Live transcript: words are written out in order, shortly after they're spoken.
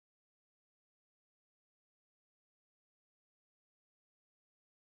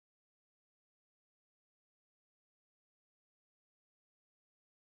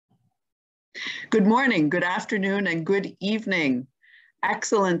Good morning, good afternoon, and good evening.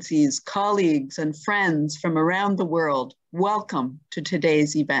 Excellencies, colleagues, and friends from around the world, welcome to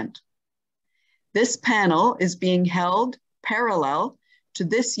today's event. This panel is being held parallel to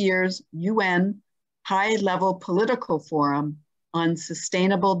this year's UN High-Level Political Forum on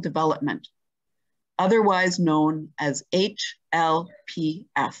Sustainable Development, otherwise known as HLPF.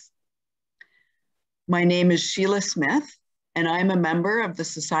 My name is Sheila Smith, and I'm a member of the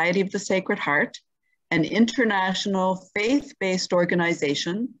Society of the Sacred Heart, an international faith-based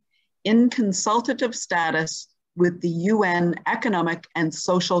organization in consultative status with the UN Economic and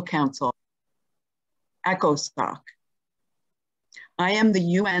Social Council, ECOSOC. I am the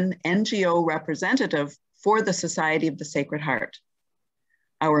UN NGO representative for the Society of the Sacred Heart.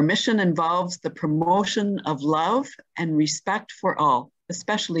 Our mission involves the promotion of love and respect for all,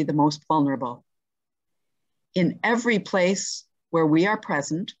 especially the most vulnerable. In every place where we are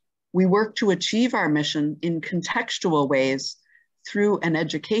present, we work to achieve our mission in contextual ways through an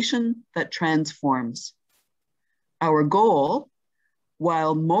education that transforms. Our goal,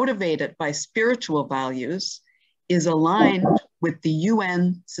 while motivated by spiritual values, is aligned with the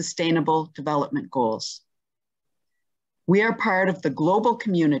UN Sustainable Development Goals. We are part of the global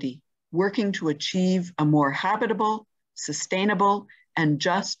community working to achieve a more habitable, sustainable, and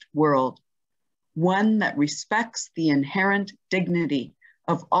just world, one that respects the inherent dignity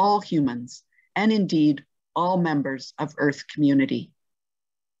of all humans, and indeed all members of Earth community.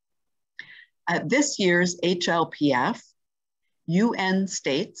 At this year's HLPF, UN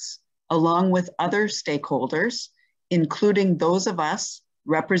states, along with other stakeholders, including those of us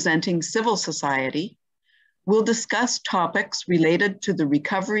representing civil society, will discuss topics related to the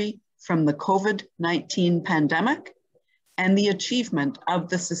recovery from the COVID-19 pandemic and the achievement of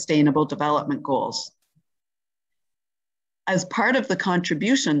the Sustainable Development Goals. As part of the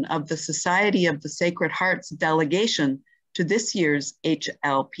contribution of the Society of the Sacred Heart's delegation to this year's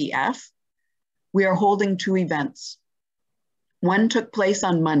HLPF, we are holding two events. One took place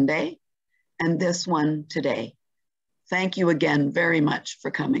on Monday, and this one today. Thank you again very much for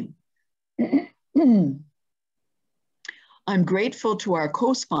coming. I'm grateful to our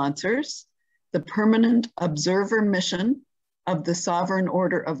co-sponsors, the Permanent Observer Mission of the Sovereign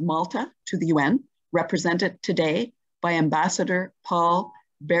Order of Malta to the UN, represented today by Ambassador Paul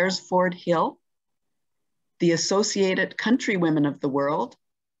Beresford Hill, the Associated Countrywomen of the World,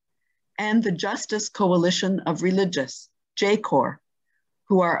 and the Justice Coalition of Religious, JCOR,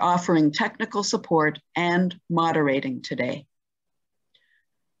 who are offering technical support and moderating today.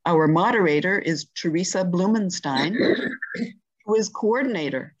 Our moderator is Teresa Blumenstein, who is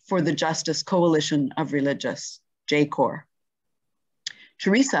coordinator for the Justice Coalition of Religious, JCOR.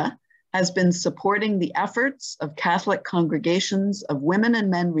 Teresa has been supporting the efforts of Catholic congregations of women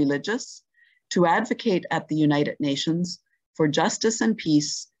and men religious to advocate at the United Nations for justice and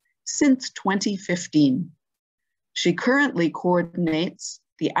peace since 2015. She currently coordinates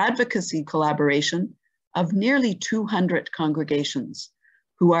the advocacy collaboration of nearly 200 congregations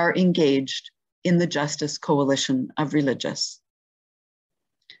who are engaged in the Justice Coalition of Religious.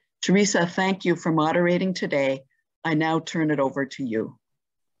 Teresa, thank you for moderating today. I now turn it over to you.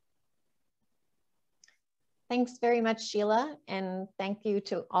 Thanks very much, Sheila, and thank you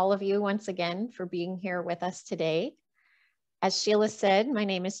to all of you once again for being here with us today. As Sheila said, my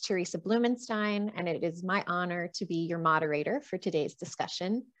name is Teresa Blumenstein, and it is my honor to be your moderator for today's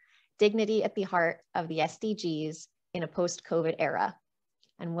discussion, Dignity at the Heart of the SDGs in a Post-COVID Era.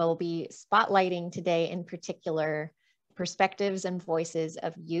 And we'll be spotlighting today in particular perspectives and voices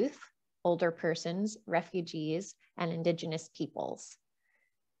of youth, older persons, refugees, and Indigenous peoples.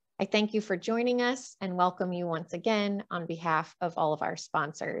 I thank you for joining us and welcome you once again on behalf of all of our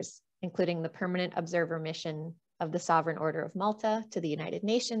sponsors, including the Permanent Observer Mission of the Sovereign Order of Malta to the United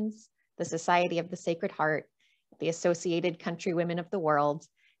Nations, the Society of the Sacred Heart, the Associated Countrywomen of the World,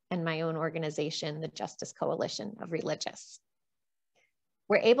 and my own organization, the Justice Coalition of Religious.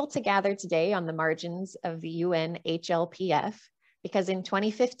 We're able to gather today on the margins of the UN HLPF because in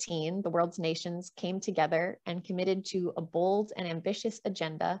 2015, the world's nations came together and committed to a bold and ambitious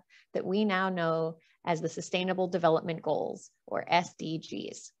agenda that we now know as the Sustainable Development Goals, or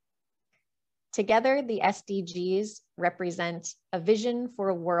SDGs. Together, the SDGs represent a vision for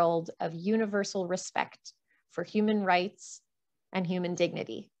a world of universal respect for human rights and human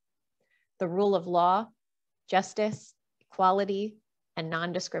dignity, the rule of law, justice, equality, and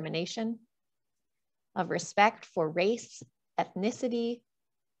non-discrimination, of respect for race, ethnicity,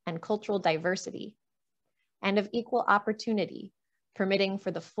 and cultural diversity, and of equal opportunity, permitting for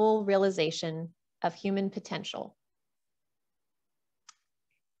the full realization of human potential.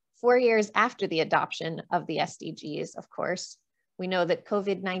 4 years after the adoption of the SDGs, of course, we know that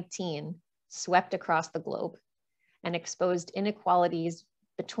COVID-19 swept across the globe and exposed inequalities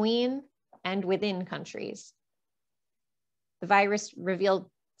between and within countries. The virus revealed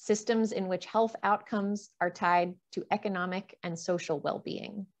systems in which health outcomes are tied to economic and social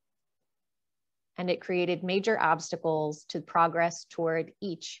well-being. And it created major obstacles to progress toward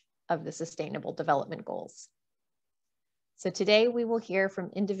each of the Sustainable Development Goals. So today we will hear from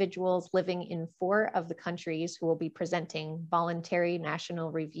individuals living in 4 of the countries who will be presenting voluntary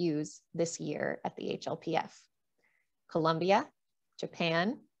national reviews this year at the HLPF: Colombia,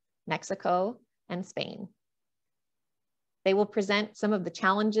 Japan, Mexico, and Spain. They will present some of the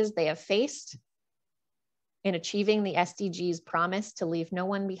challenges they have faced in achieving the SDGs promise to leave no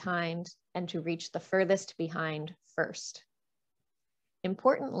one behind and to reach the furthest behind first.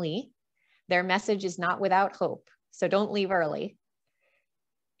 Importantly, their message is not without hope, so don't leave early.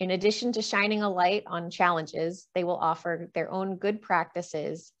 In addition to shining a light on challenges, they will offer their own good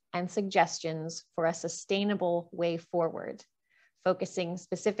practices and suggestions for a sustainable way forward, focusing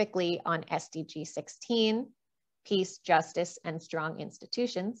specifically on SDG 16, peace, justice, and strong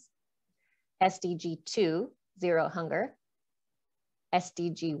institutions, SDG 2, zero hunger,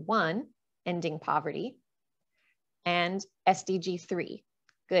 SDG 1, ending poverty, and SDG 3,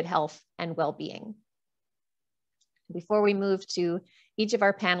 good health and well-being. Before we move to each of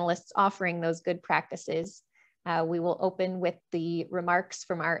our panelists offering those good practices, we will open with the remarks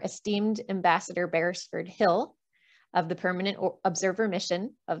from our esteemed Ambassador Beresford Hill of the Permanent Observer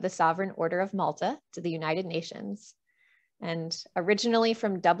Mission of the Sovereign Order of Malta to the United Nations. And originally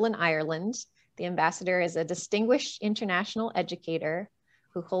from Dublin, Ireland, the ambassador is a distinguished international educator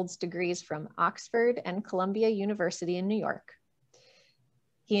who holds degrees from Oxford and Columbia University in New York.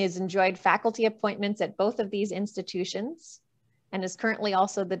 He has enjoyed faculty appointments at both of these institutions and is currently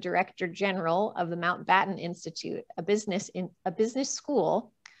also the Director General of the Mountbatten Institute, a business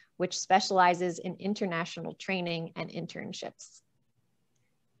school which specializes in international training and internships.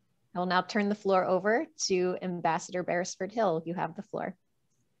 I will now turn the floor over to Ambassador Beresford Hill. You have the floor.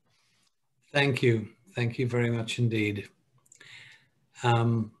 Thank you. Thank you very much indeed.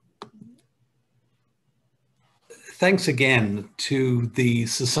 Thanks again to the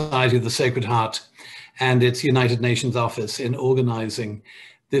Society of the Sacred Heart and its United Nations office in organizing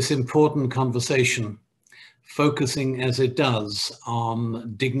this important conversation, focusing as it does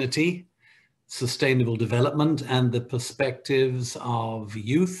on dignity, sustainable development, and the perspectives of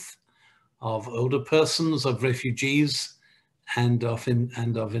youth, of older persons, of refugees, and of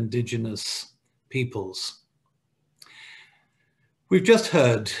indigenous peoples. We've just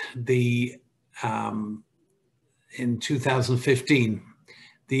heard in 2015,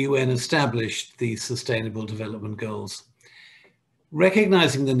 the UN established the Sustainable Development Goals,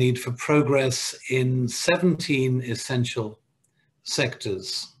 recognizing the need for progress in 17 essential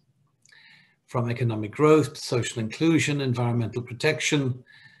sectors, from economic growth to social inclusion, environmental protection.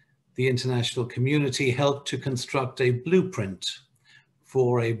 The international community helped to construct a blueprint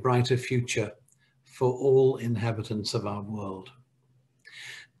for a brighter future for all inhabitants of our world.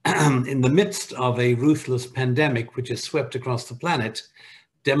 In the midst of a ruthless pandemic which has swept across the planet,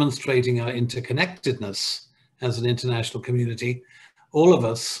 demonstrating our interconnectedness as an international community, all of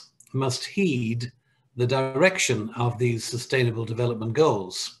us must heed the direction of these Sustainable Development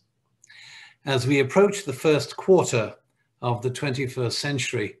Goals. As we approach the first quarter of the 21st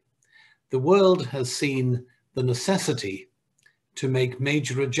century, the world has seen the necessity to make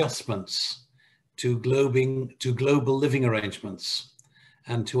major adjustments to global living arrangements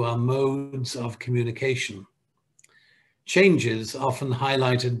and to our modes of communication. Changes often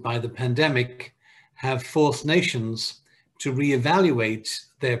highlighted by the pandemic have forced nations to reevaluate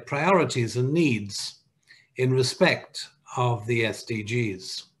their priorities and needs in respect of the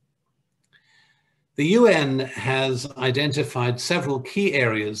SDGs. The UN has identified several key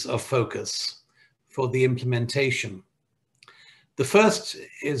areas of focus for the implementation. The first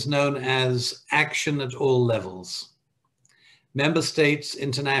is known as action at all levels. Member states,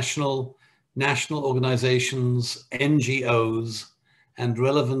 international, national organizations, NGOs, and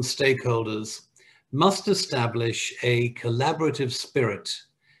relevant stakeholders must establish a collaborative spirit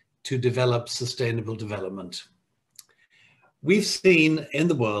to develop sustainable development. We've seen in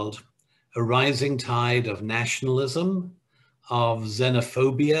the world a rising tide of nationalism, of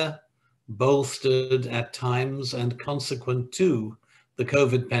xenophobia, bolstered at times and consequent to the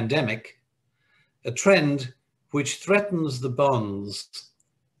COVID pandemic, a trend which threatens the bonds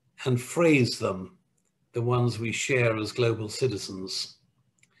and frays them, the ones we share as global citizens.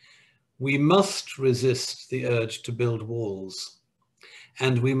 We must resist the urge to build walls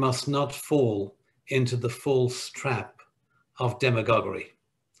and we must not fall into the false trap of demagoguery.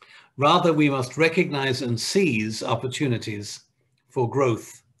 Rather, we must recognize and seize opportunities for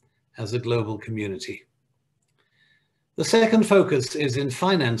growth as a global community. The second focus is in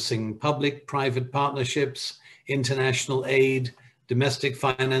financing public-private partnerships, international aid, domestic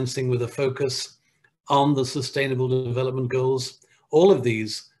financing with a focus on the Sustainable Development Goals. All of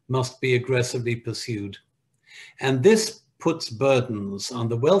these must be aggressively pursued. And this puts burdens on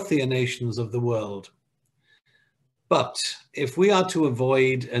the wealthier nations of the world. But if we are to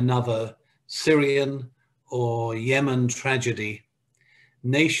avoid another Syrian or Yemen tragedy,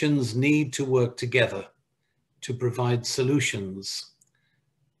 nations need to work together to provide solutions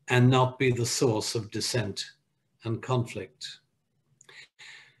and not be the source of dissent and conflict.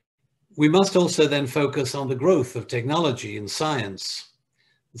 We must also then focus on the growth of technology and science.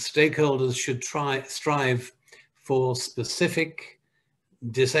 The stakeholders should strive for specific,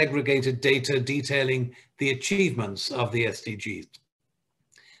 disaggregated data detailing the achievements of the SDGs.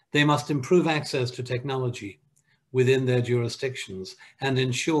 They must improve access to technology within their jurisdictions and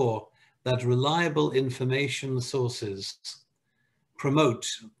ensure that reliable information sources promote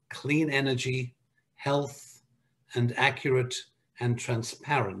clean energy, health, and accurate and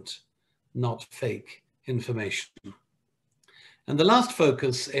transparent, not fake, information. And the last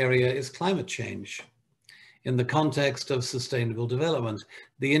focus area is climate change. In the context of sustainable development,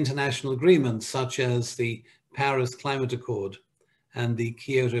 the international agreements such as the Paris Climate Accord and the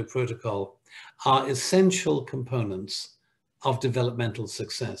Kyoto Protocol are essential components of developmental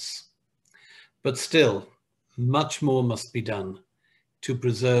success. But still, much more must be done to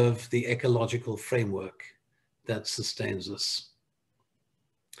preserve the ecological framework that sustains us.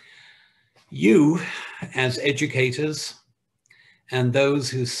 You, as educators and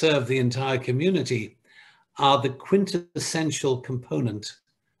those who serve the entire community, are the quintessential component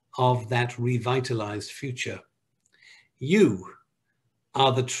of that revitalized future. You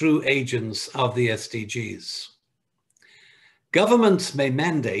are the true agents of the SDGs. Governments may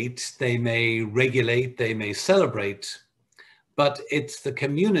mandate, they may regulate, they may celebrate, but it's the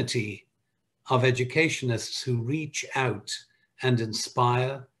community of educationists who reach out and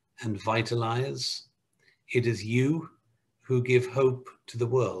inspire and vitalize. It is you who give hope to the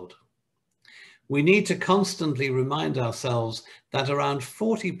world. We need to constantly remind ourselves that around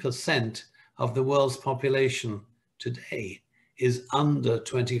 40% of the world's population today is under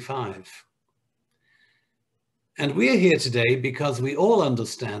 25. And we are here today because we all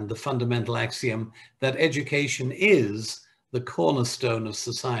understand the fundamental axiom that education is the cornerstone of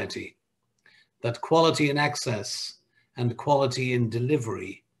society, that quality in access and quality in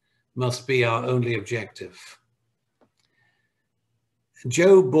delivery must be our only objective.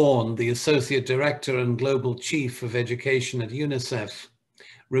 Joe Bourne, the Associate Director and Global Chief of Education at UNICEF,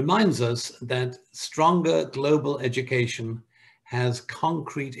 reminds us that stronger global education has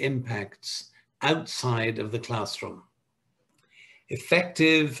concrete impacts outside of the classroom.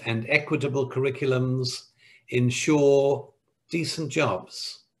 Effective and equitable curriculums ensure decent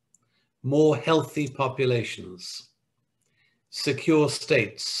jobs, more healthy populations, secure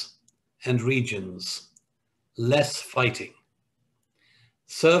states and regions, less fighting,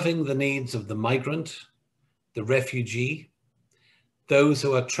 serving the needs of the migrant, the refugee, those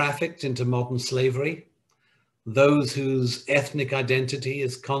who are trafficked into modern slavery, those whose ethnic identity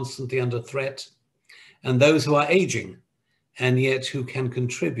is constantly under threat, and those who are aging and yet who can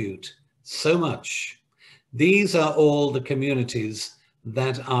contribute so much. These are all the communities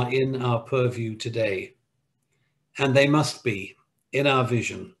that are in our purview today, and they must be in our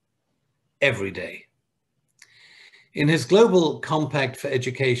vision every day. In his Global Compact for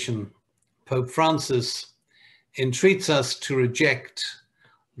Education, Pope Francis entreats us to reject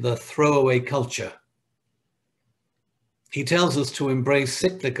the throwaway culture. He tells us to embrace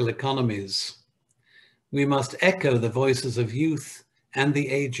cyclical economies. We must echo the voices of youth and the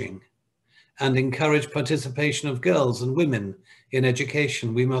aging and encourage participation of girls and women in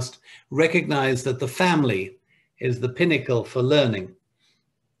education. We must recognize that the family is the pinnacle for learning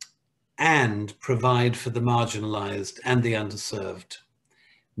and provide for the marginalized and the underserved,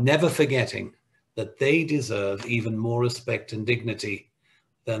 never forgetting that they deserve even more respect and dignity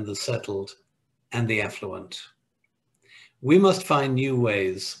than the settled and the affluent. We must find new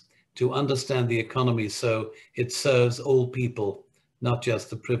ways to understand the economy so it serves all people, not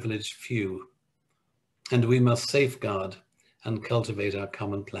just the privileged few. And we must safeguard and cultivate our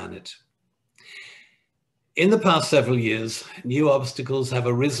common planet. In the past several years, new obstacles have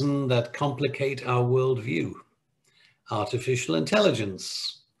arisen that complicate our worldview. Artificial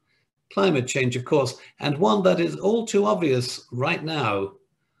intelligence, climate change, of course, and one that is all too obvious right now,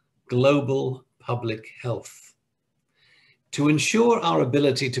 global public health. To ensure our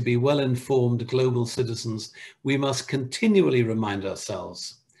ability to be well-informed global citizens, we must continually remind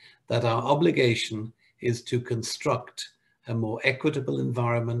ourselves that our obligation is to construct a more equitable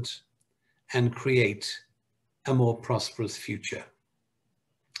environment and create a more prosperous future.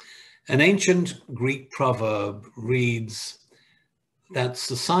 An ancient Greek proverb reads that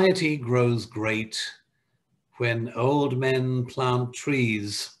society grows great when old men plant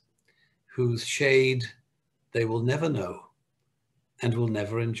trees whose shade they will never know and will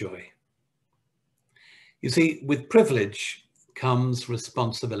never enjoy. You see, with privilege comes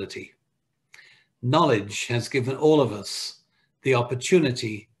responsibility. Knowledge has given all of us the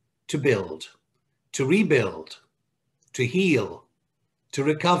opportunity to build, to rebuild, to heal, to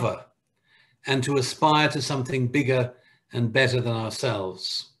recover, and to aspire to something bigger and better than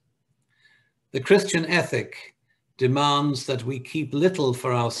ourselves. The Christian ethic demands that we keep little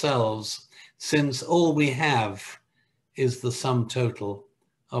for ourselves, since all we have is the sum total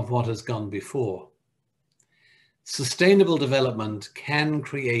of what has gone before. Sustainable development can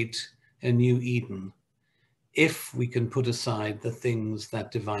create a new Eden if we can put aside the things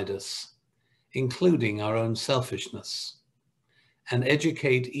that divide us, including our own selfishness, and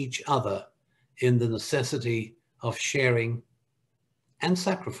educate each other in the necessity of sharing and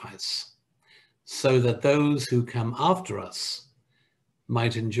sacrifice, so that those who come after us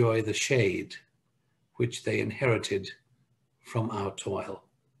might enjoy the shade which they inherited from our toil.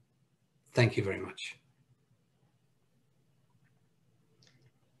 Thank you very much.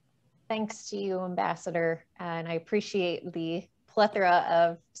 Thanks to you, Ambassador, and I appreciate the plethora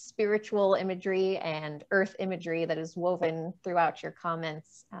of spiritual imagery and earth imagery that is woven throughout your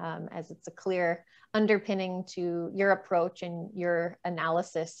comments, as it's a clear underpinning to your approach and your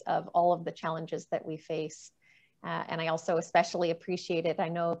analysis of all of the challenges that we face. And I also especially appreciate it. I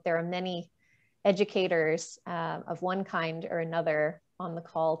know there are many educators of one kind or another on the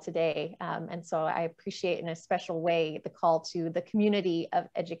call today. And so I appreciate in a special way the call to the community of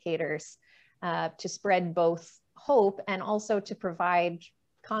educators to spread both hope and also to provide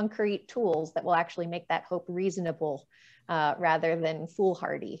concrete tools that will actually make that hope reasonable rather than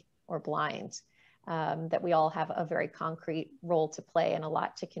foolhardy or blind. That we all have a very concrete role to play and a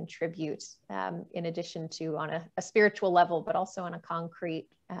lot to contribute in addition to on a spiritual level, but also on a concrete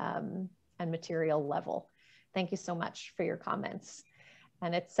and material level. Thank you so much for your comments.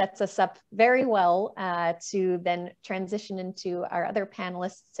 And it sets us up very well to then transition into our other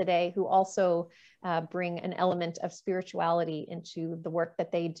panelists today who also bring an element of spirituality into the work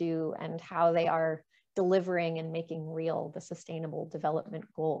that they do and how they are delivering and making real the Sustainable Development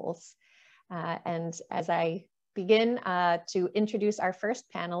Goals. And as I begin to introduce our first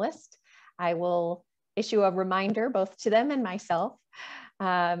panelist, I will issue a reminder both to them and myself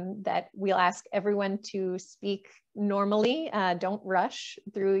that we'll ask everyone to speak normally. Don't rush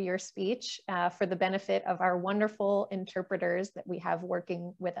through your speech for the benefit of our wonderful interpreters that we have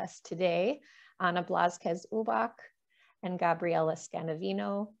working with us today, Ana Blázquez-Ubach and Gabriela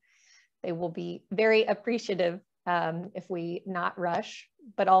Scanavino. They will be very appreciative if we not rush,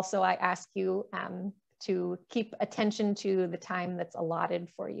 but also I ask you to keep attention to the time that's allotted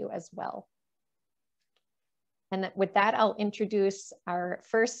for you as well. And with that, I'll introduce our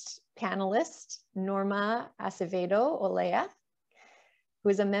first panelist, Norma Acevedo Olea, who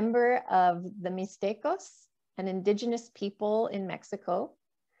is a member of the Mixtecos, an indigenous people in Mexico,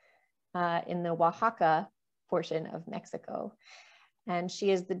 in the Oaxaca portion of Mexico. And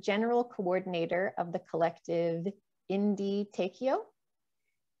she is the general coordinator of the collective Indi Tequio.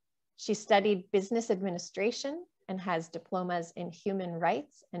 She studied business administration and has diplomas in human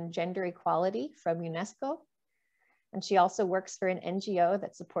rights and gender equality from UNESCO. And she also works for an NGO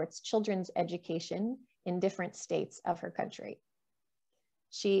that supports children's education in different states of her country.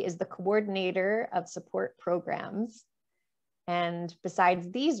 She is the coordinator of support programs. And besides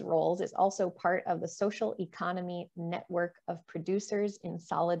these roles, is also part of the Social Economy Network of Producers in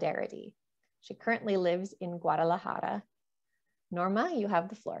Solidarity. She currently lives in Guadalajara. Norma, you have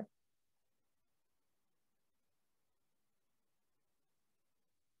the floor.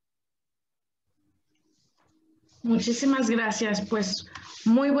 Muchísimas gracias. Pues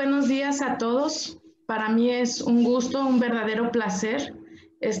muy buenos días a todos. Para mí es un gusto, un verdadero placer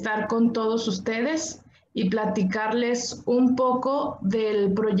estar con todos ustedes y platicarles un poco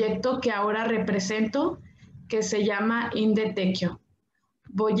del proyecto que ahora represento, que se llama Indi Tequio.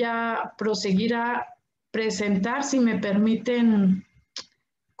 Voy a proseguir a presentar, si me permiten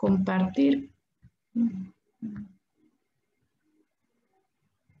compartir.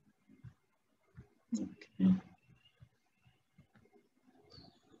 Okay.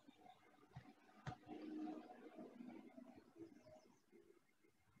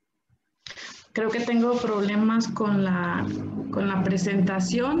 Creo que tengo problemas con la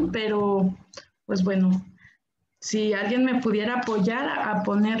presentación, pero pues bueno, si alguien me pudiera apoyar a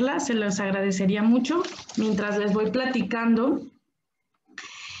ponerla, se los agradecería mucho. Mientras les voy platicando,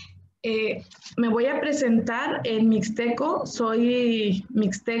 me voy a presentar en mixteco, soy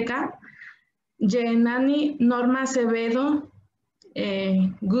mixteca. Yenani Norma Acevedo,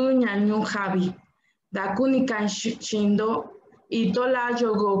 Guñañu Javi, Dakuni Shindo, Itola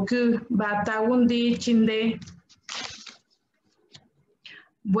Yogoku, Batagundi Chinde.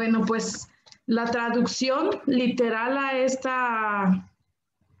 Bueno, pues la traducción literal a esta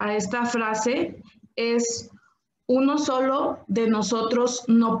frase es: uno solo de nosotros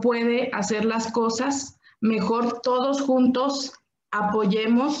no puede hacer las cosas, mejor todos juntos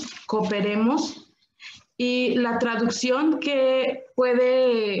apoyemos, cooperemos. Y la traducción que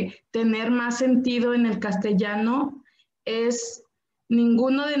puede tener más sentido en el castellano es: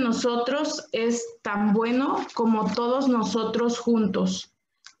 ninguno de nosotros es tan bueno como todos nosotros juntos.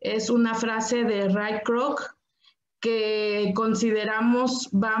 Es una frase de Ray Kroc que consideramos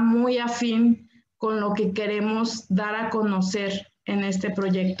va muy afín con lo que queremos dar a conocer en este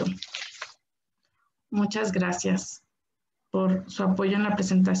proyecto. Muchas gracias por su apoyo en la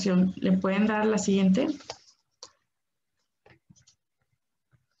presentación. ¿Le pueden dar la siguiente?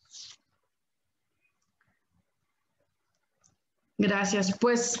 Gracias.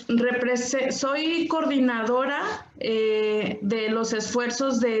 Pues soy coordinadora de los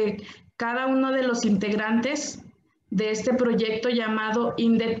esfuerzos de cada uno de los integrantes de este proyecto llamado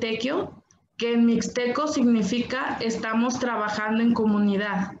Indetequio, que en mixteco significa estamos trabajando en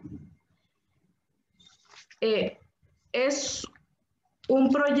comunidad. Es un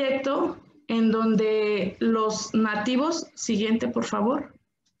proyecto en donde los nativos, siguiente por favor,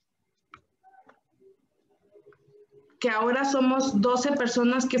 que ahora somos 12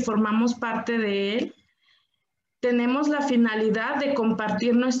 personas que formamos parte de él, tenemos la finalidad de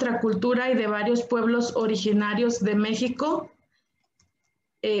compartir nuestra cultura y de varios pueblos originarios de México.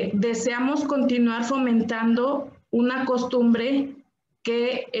 Deseamos continuar fomentando una costumbre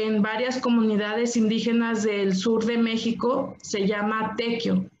que en varias comunidades indígenas del sur de México se llama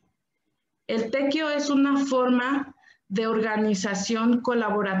tequio. El tequio es una forma de organización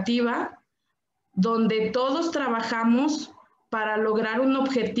colaborativa donde todos trabajamos para lograr un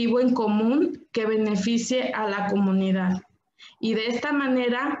objetivo en común que beneficie a la comunidad. Y de esta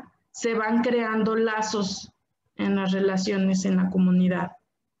manera se van creando lazos en las relaciones en la comunidad.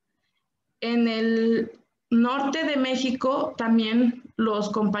 En el norte de México también los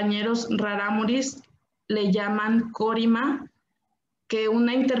compañeros rarámuris le llaman corima, que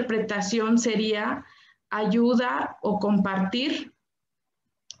una interpretación sería ayuda o compartir,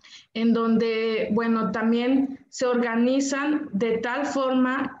 en donde, bueno, también se organizan de tal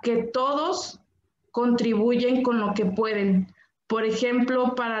forma que todos contribuyen con lo que pueden. Por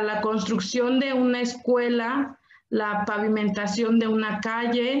ejemplo, para la construcción de una escuela, la pavimentación de una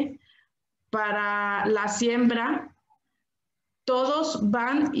calle, para la siembra, todos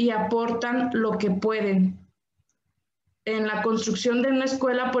van y aportan lo que pueden. En la construcción de una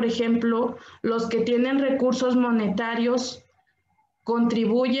escuela, por ejemplo, los que tienen recursos monetarios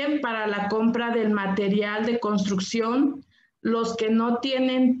contribuyen para la compra del material de construcción, los que no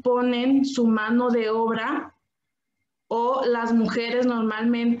tienen ponen su mano de obra, o las mujeres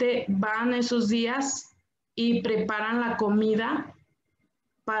normalmente van esos días y preparan la comida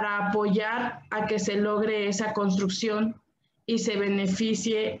para apoyar a que se logre esa construcción y se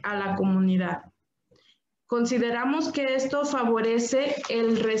beneficie a la comunidad. Consideramos que esto favorece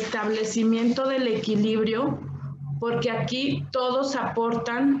el restablecimiento del equilibrio, porque aquí todos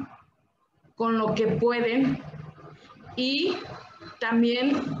aportan con lo que pueden y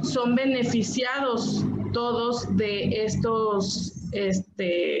también son beneficiados todos de estos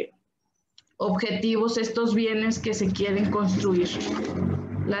objetivos, estos bienes que se quieren construir.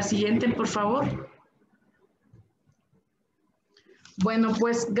 La siguiente, por favor. Bueno,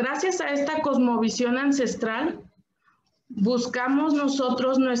 pues gracias a esta cosmovisión ancestral, buscamos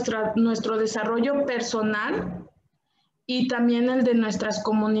nosotros nuestro desarrollo personal y también el de nuestras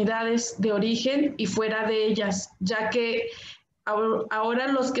comunidades de origen y fuera de ellas, ya que ahora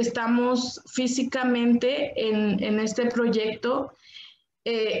los que estamos físicamente en este proyecto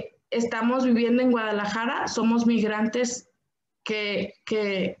estamos viviendo en Guadalajara, somos migrantes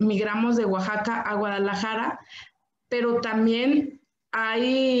que migramos de Oaxaca a Guadalajara, pero también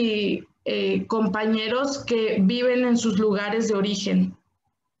hay compañeros que viven en sus lugares de origen.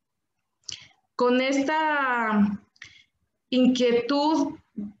 con esta inquietud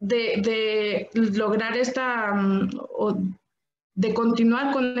de lograr de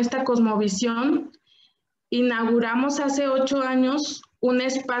continuar con esta cosmovisión, inauguramos hace 8 años un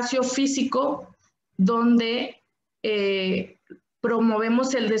espacio físico donde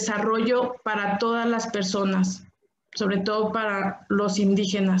promovemos el desarrollo para todas las personas, sobre todo para los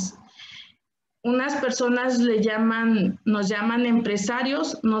indígenas. Unas personas nos llaman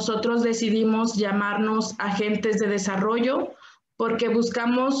empresarios, nosotros decidimos llamarnos agentes de desarrollo porque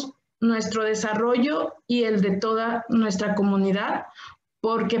buscamos nuestro desarrollo y el de toda nuestra comunidad,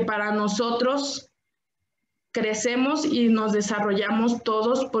 porque para nosotros crecemos y nos desarrollamos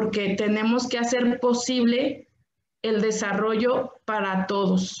todos porque tenemos que hacer posible el desarrollo para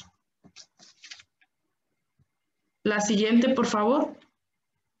todos. La siguiente, por favor.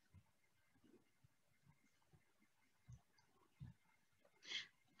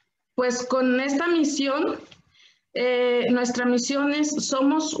 Pues con esta misión, nuestra misión es,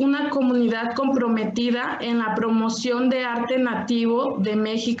 somos una comunidad comprometida en la promoción de arte nativo de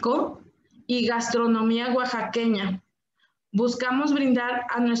México y gastronomía oaxaqueña. Buscamos brindar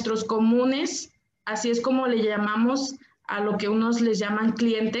a nuestros comunes, así es como le llamamos a lo que unos les llaman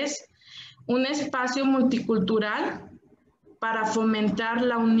clientes, un espacio multicultural para fomentar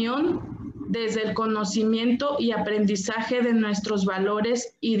la unión desde el conocimiento y aprendizaje de nuestros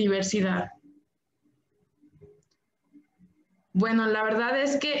valores y diversidad. Bueno, la verdad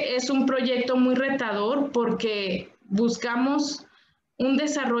es que es un proyecto muy retador porque buscamos un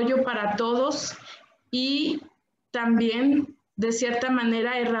desarrollo para todos y también, de cierta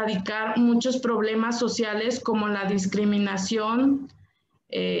manera, erradicar muchos problemas sociales como la discriminación,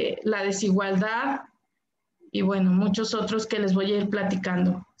 la desigualdad y, bueno, muchos otros que les voy a ir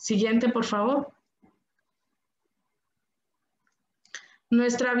platicando. Siguiente, por favor.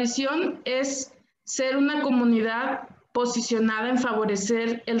 Nuestra visión es ser una comunidad posicionada en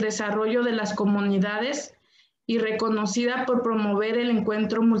favorecer el desarrollo de las comunidades y reconocida por promover el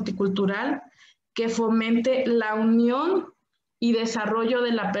encuentro multicultural que fomente la unión y desarrollo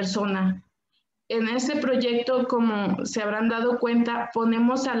de la persona. En este proyecto, como se habrán dado cuenta,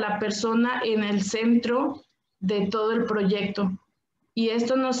 ponemos a la persona en el centro de todo el proyecto y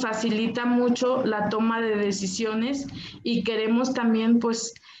esto nos facilita mucho la toma de decisiones y queremos también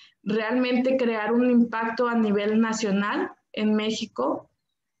pues realmente crear un impacto a nivel nacional en México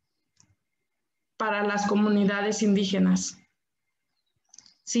para las comunidades indígenas.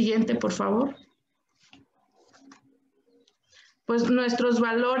 Siguiente, por favor. Pues nuestros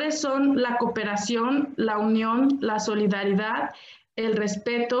valores son la cooperación, la unión, la solidaridad, el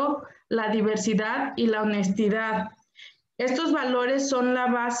respeto, la diversidad y la honestidad. Estos valores son la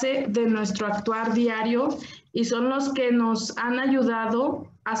base de nuestro actuar diario y son los que nos han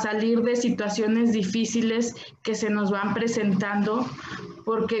ayudado a salir de situaciones difíciles que se nos van presentando,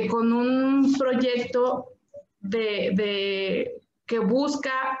 porque con un proyecto que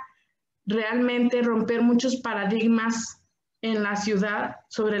busca realmente romper muchos paradigmas en la ciudad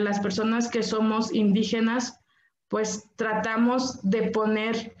sobre las personas que somos indígenas, pues tratamos de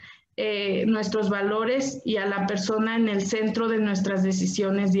poner nuestros valores y a la persona en el centro de nuestras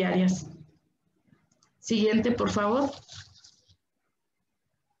decisiones diarias. Siguiente, por favor.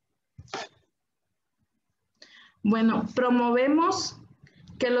 Bueno, promovemos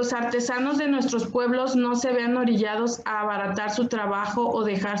que los artesanos de nuestros pueblos no se vean orillados a abaratar su trabajo o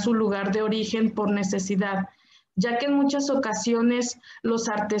dejar su lugar de origen por necesidad, ya que en muchas ocasiones los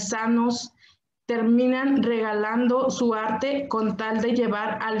artesanos terminan regalando su arte con tal de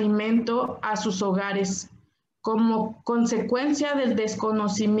llevar alimento a sus hogares, como consecuencia del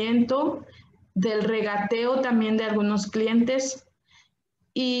desconocimiento, del regateo también de algunos clientes,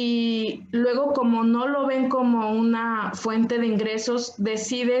 y luego como no lo ven como una fuente de ingresos,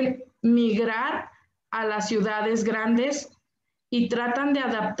 deciden migrar a las ciudades grandes y tratan de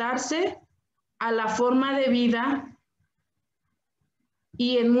adaptarse a la forma de vida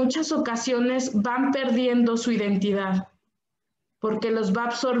y en muchas ocasiones van perdiendo su identidad porque los va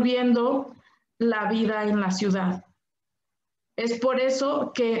absorbiendo la vida en la ciudad. Es por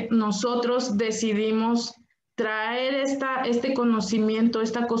eso que nosotros decidimos traer este conocimiento,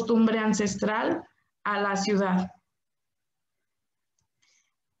 esta costumbre ancestral a la ciudad.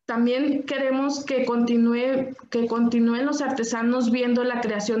 También queremos que continúen los artesanos viendo la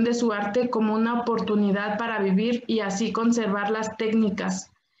creación de su arte como una oportunidad para vivir y así conservar las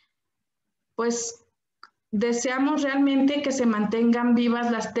técnicas. Pues deseamos realmente que se mantengan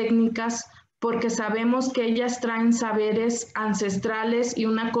vivas las técnicas porque sabemos que ellas traen saberes ancestrales y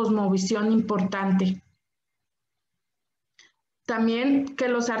una cosmovisión importante. También que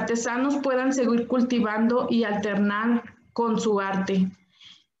los artesanos puedan seguir cultivando y alternar con su arte.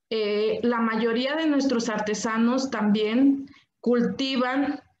 La mayoría de nuestros artesanos también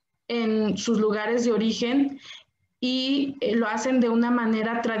cultivan en sus lugares de origen y lo hacen de una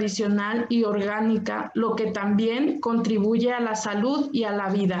manera tradicional y orgánica, lo que también contribuye a la salud y a la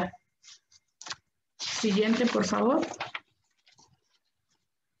vida. Siguiente, por favor.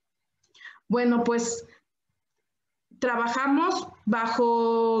 Bueno, pues trabajamos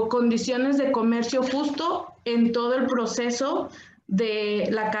bajo condiciones de comercio justo en todo el proceso de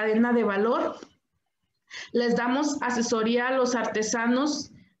la cadena de valor. Les damos asesoría a los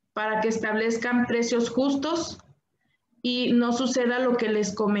artesanos para que establezcan precios justos y no suceda lo que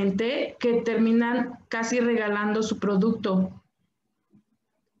les comenté, que terminan casi regalando su producto.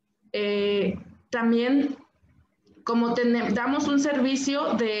 También, como damos un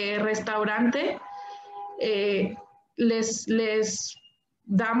servicio de restaurante, les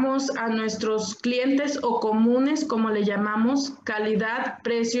damos a nuestros clientes o comunes, como le llamamos, calidad,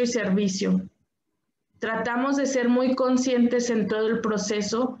 precio y servicio. Tratamos de ser muy conscientes en todo el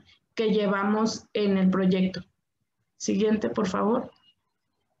proceso que llevamos en el proyecto. Siguiente, por favor.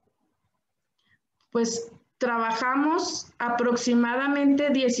 Pues trabajamos aproximadamente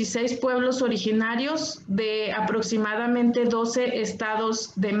 16 pueblos originarios de aproximadamente 12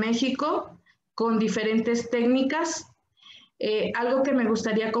 estados de México con diferentes técnicas. Algo que me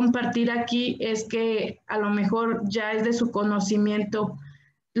gustaría compartir aquí es que a lo mejor ya es de su conocimiento.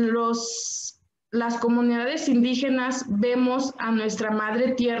 Las comunidades indígenas vemos a nuestra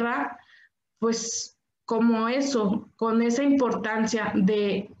madre tierra pues como eso, con esa importancia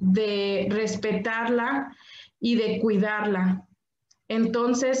de respetarla y de cuidarla.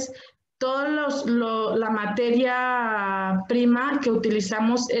 Entonces, toda la materia prima que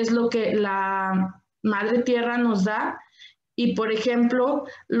utilizamos es lo que la madre tierra nos da. Y, por ejemplo,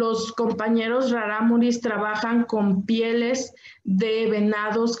 los compañeros rarámuris trabajan con pieles de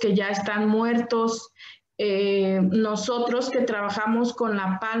venados que ya están muertos. Nosotros que trabajamos con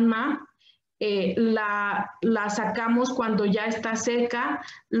la palma, la sacamos cuando ya está seca.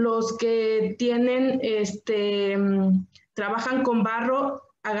 Los que tienen, trabajan con barro,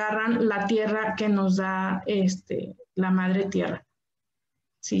 agarran la tierra que nos da la madre tierra.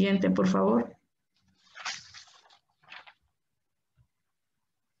 Siguiente, por favor.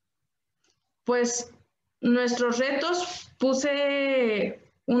 Pues nuestros retos, puse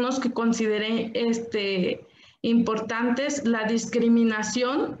unos que consideré importantes: la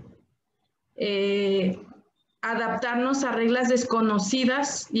discriminación, adaptarnos a reglas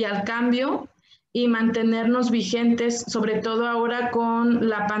desconocidas y al cambio, y mantenernos vigentes, sobre todo ahora con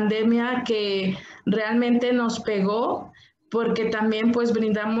la pandemia que realmente nos pegó, porque también pues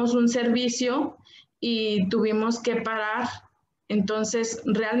brindamos un servicio y tuvimos que parar. Entonces,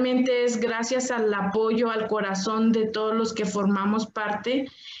 realmente es gracias al apoyo, al corazón de todos los que formamos parte,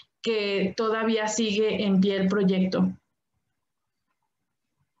 que todavía sigue en pie el proyecto.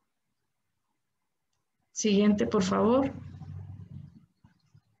 Siguiente, por favor.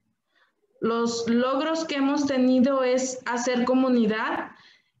 Los logros que hemos tenido es hacer comunidad,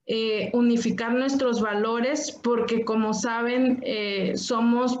 unificar nuestros valores, porque como saben,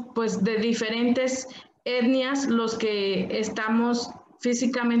 somos pues de diferentes etnias los que estamos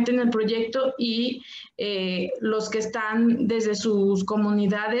físicamente en el proyecto, y los que están desde sus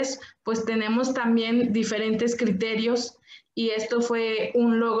comunidades, pues tenemos también diferentes criterios, y esto fue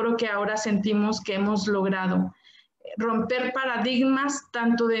un logro que ahora sentimos que hemos logrado. Romper paradigmas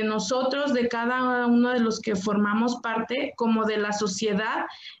tanto de nosotros, de cada uno de los que formamos parte, como de la sociedad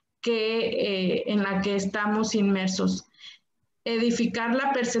en la que estamos inmersos. Edificar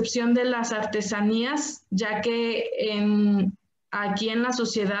la percepción de las artesanías, ya que aquí en la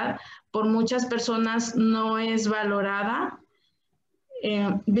sociedad por muchas personas no es valorada.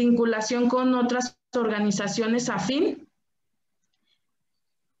 Vinculación con otras organizaciones afín,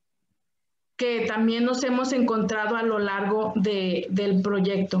 que también nos hemos encontrado a lo largo del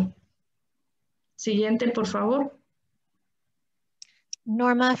proyecto. Siguiente, por favor.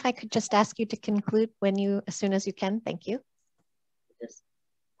 Norma, if I could just ask you to conclude as soon as you can, thank you. Yes.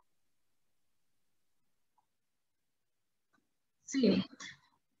 Sí.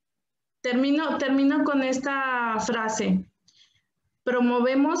 Termino con esta frase.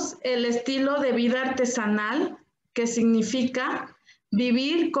 Promovemos el estilo de vida artesanal, que significa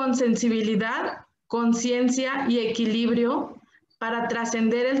vivir con sensibilidad, conciencia y equilibrio para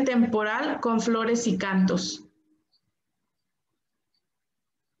trascender el temporal con flores y cantos.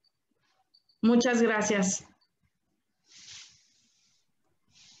 Muchas gracias.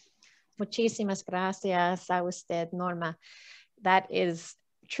 Muchísimas gracias a usted, Norma. that is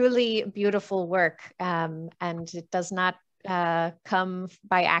truly beautiful work, and it does not come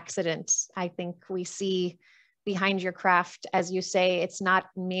by accident. I think we see behind your craft, as you say, it's not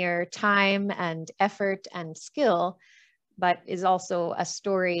mere time and effort and skill, but is also a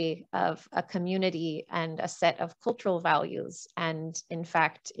story of a community and a set of cultural values. And in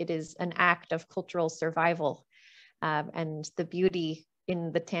fact, it is an act of cultural survival. And the beauty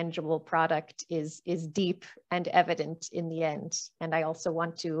in the tangible product is deep and evident in the end. And I also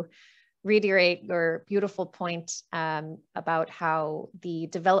want to reiterate your beautiful point about how the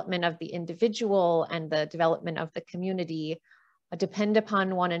development of the individual and the development of the community depend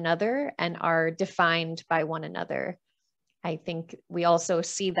upon one another and are defined by one another. I think we also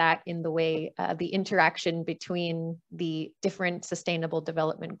see that in the way the interaction between the different sustainable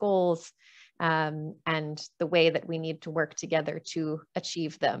development goals and the way that we need to work together to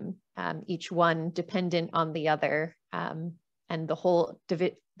achieve them, each one dependent on the other, and the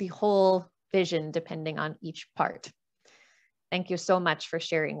whole vision depending on each part. Thank you so much for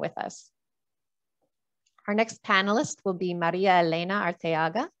sharing with us. Our next panelist will be Maria Elena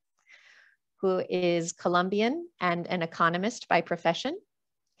Arteaga, who is Colombian and an economist by profession.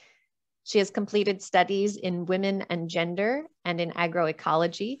 She has completed studies in women and gender and in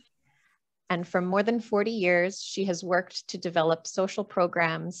agroecology. And for more than 40 years, she has worked to develop social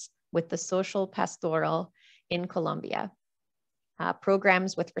programs with the Social Pastoral in Colombia,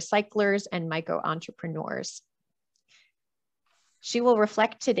 programs with recyclers and micro-entrepreneurs. She will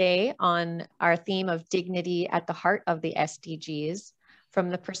reflect today on our theme of dignity at the heart of the SDGs from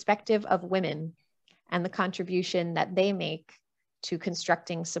the perspective of women and the contribution that they make to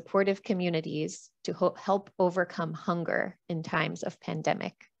constructing supportive communities to help overcome hunger in times of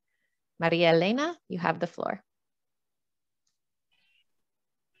pandemic. Maria Elena, you have the floor.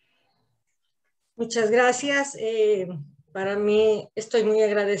 Muchas gracias. Para mí estoy muy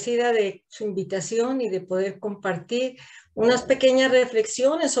agradecida de su invitación y de poder compartir unas pequeñas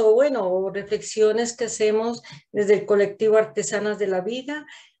reflexiones o reflexiones que hacemos desde el colectivo Artesanas de la Vida.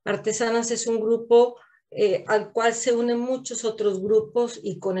 Artesanas es un grupo al cual se unen muchos otros grupos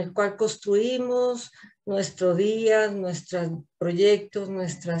y con el cual construimos nuestros días, nuestros proyectos,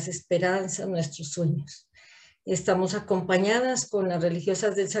 nuestras esperanzas, nuestros sueños. Estamos acompañadas con las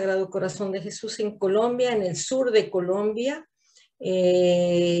religiosas del Sagrado Corazón de Jesús en Colombia, en el sur de Colombia,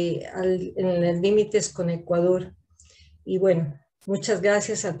 en los límites con Ecuador. Y bueno, muchas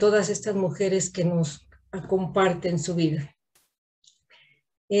gracias a todas estas mujeres que nos comparten su vida.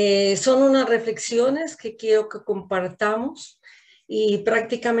 Son unas reflexiones que quiero que compartamos y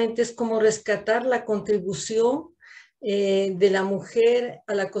prácticamente es como rescatar la contribución de la mujer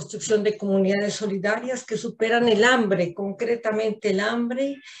a la construcción de comunidades solidarias que superan el hambre, concretamente el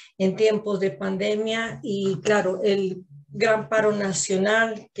hambre en tiempos de pandemia y claro, el gran paro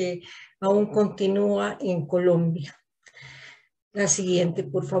nacional que aún continúa en Colombia. La siguiente,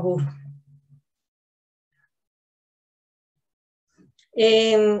 por favor.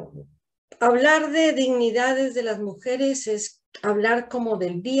 Hablar de dignidades de las mujeres es hablar como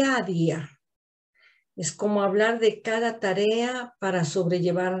del día a día. Es como hablar de cada tarea para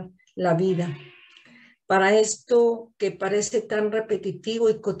sobrellevar la vida. Para esto que parece tan repetitivo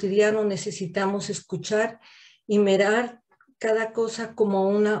y cotidiano necesitamos escuchar y mirar cada cosa como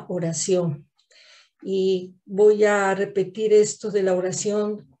una oración. Y voy a repetir esto de la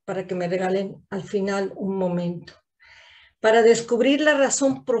oración para que me regalen al final un momento. Para descubrir la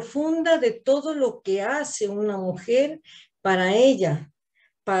razón profunda de todo lo que hace una mujer para ella,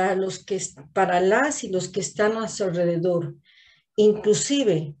 para las y los que están a su alrededor,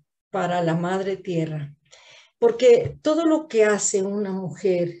 inclusive para la Madre Tierra. Porque todo lo que hace una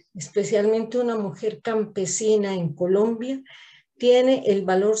mujer, especialmente una mujer campesina en Colombia, tiene el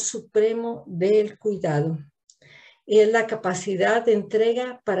valor supremo del cuidado. Y es la capacidad de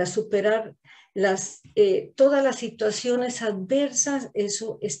entrega para superar todas las situaciones adversas.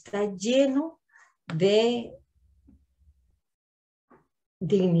 Eso está lleno de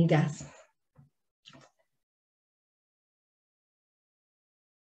dignidad.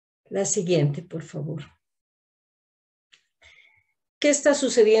 La siguiente, por favor. ¿Qué está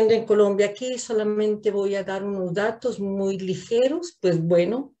sucediendo en Colombia? Aquí solamente voy a dar unos datos muy ligeros. Pues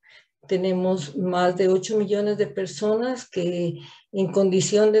bueno, tenemos más de 8 millones de personas que en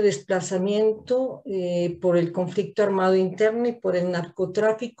condición de desplazamiento por el conflicto armado interno y por el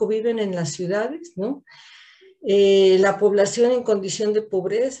narcotráfico viven en las ciudades, ¿no? La población en condición de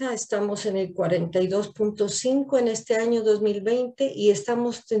pobreza, estamos en el 42.5 en este año 2020 y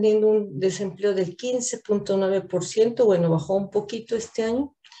estamos teniendo un desempleo del 15.9%, bueno, bajó un poquito este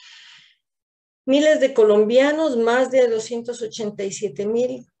año. Miles de colombianos, más de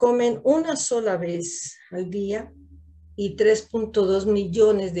 287,000, comen una sola vez al día y 3.2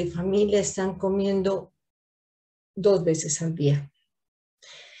 millones de familias están comiendo 2 veces al día.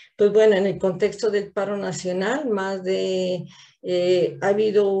 Pues bueno, en el contexto del paro nacional, ha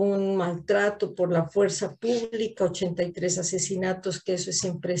habido un maltrato por la fuerza pública, 83 asesinatos, que eso es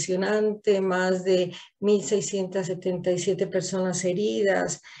impresionante, más de 1.677 personas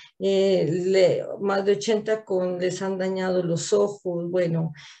heridas, más de 80 les han dañado los ojos,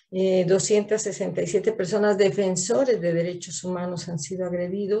 bueno, 267 personas defensores de derechos humanos han sido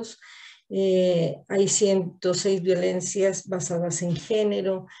agredidos. Hay 106 violencias basadas en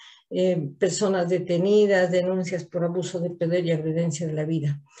género, personas detenidas, denuncias por abuso de poder y agredición de la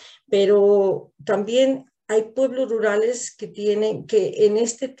vida. Pero también hay pueblos rurales que en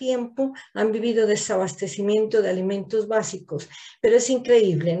este tiempo han vivido desabastecimiento de alimentos básicos. Pero es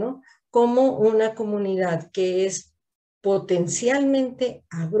increíble, ¿no? Cómo una comunidad que es potencialmente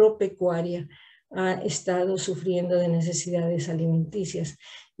agropecuaria ha estado sufriendo de necesidades alimenticias,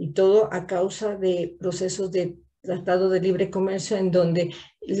 y todo a causa de procesos de tratado de libre comercio en donde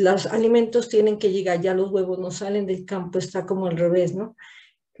los alimentos tienen que llegar, ya los huevos no salen del campo, está como al revés, ¿no?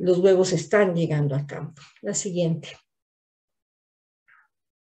 Los huevos están llegando al campo. La siguiente.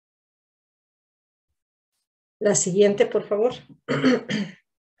 La siguiente, por favor.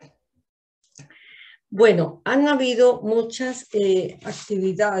 Bueno, han habido muchas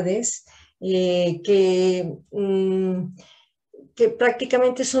actividades que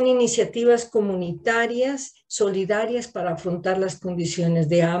prácticamente son iniciativas comunitarias, solidarias para afrontar las condiciones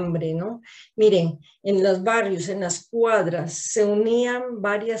de hambre, ¿no? Miren, en los barrios, en las cuadras, se unían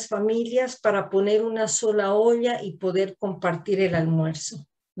varias familias para poner una sola olla y poder compartir el almuerzo,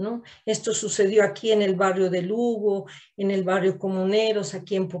 ¿no? Esto sucedió aquí en el barrio de Lugo, en el barrio Comuneros,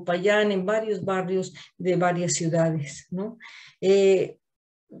 aquí en Popayán, en varios barrios de varias ciudades, ¿no?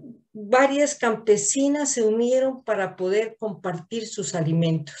 Varias campesinas se unieron para poder compartir sus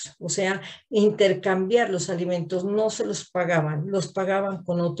alimentos, o sea, intercambiar los alimentos, no se los pagaban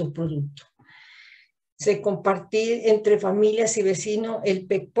con otro producto. Se compartía entre familias y vecinos el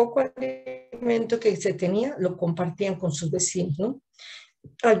poco alimento que se tenía, lo compartían con sus vecinos, ¿no?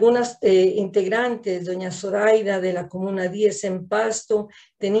 Algunas integrantes, doña Zoraida de la Comuna 10 en Pasto,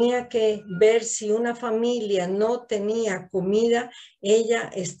 tenía que ver si una familia no tenía comida, ella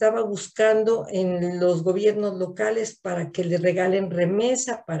estaba buscando en los gobiernos locales para que le regalen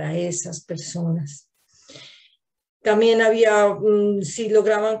remesa para esas personas. También había, si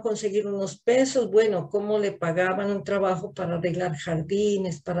lograban conseguir unos pesos, bueno, cómo le pagaban un trabajo para arreglar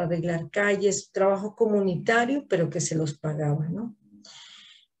jardines, para arreglar calles, trabajo comunitario, pero que se los pagaban, ¿no?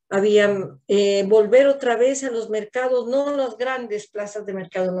 Había volver otra vez a los mercados, no las grandes plazas de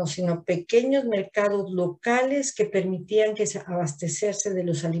mercado, no, sino pequeños mercados locales que permitían abastecerse de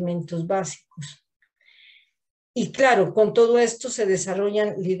los alimentos básicos. Y claro, con todo esto se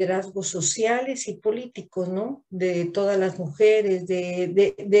desarrollan liderazgos sociales y políticos, ¿no? De todas las mujeres,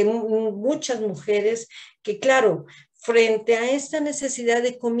 de muchas mujeres que, claro, frente a esta necesidad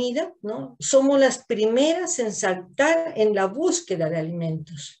de comida, ¿no? Somos las primeras en saltar en la búsqueda de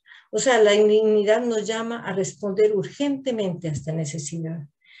alimentos. O sea, la indignidad nos llama a responder urgentemente a esta necesidad.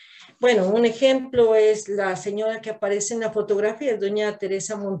 Bueno, un ejemplo es la señora que aparece en la fotografía, es doña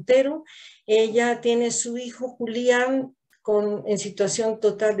Teresa Montero. Ella tiene su hijo Julián en situación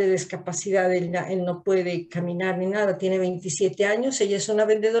total de discapacidad. Él no puede caminar ni nada, tiene 27 años, ella es una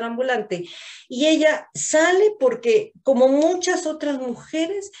vendedora ambulante. Y ella sale porque, como muchas otras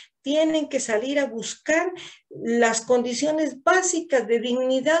mujeres, tienen que salir a buscar las condiciones básicas de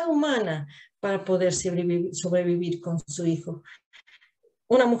dignidad humana para poder sobrevivir con su hijo.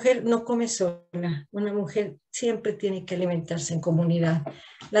 Una mujer no come sola, una mujer siempre tiene que alimentarse en comunidad.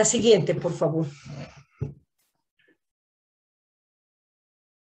 La siguiente, por favor.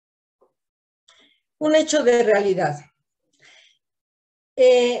 Un hecho de realidad.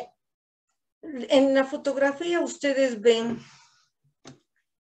 En la fotografía ustedes ven,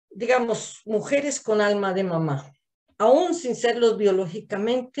 digamos, mujeres con alma de mamá, aún sin serlos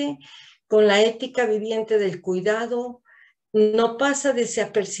biológicamente, con la ética viviente del cuidado, no pasa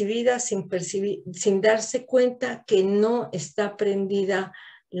desapercibida sin darse cuenta que no está prendida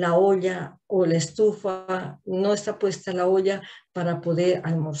la olla o la estufa, no está puesta la olla para poder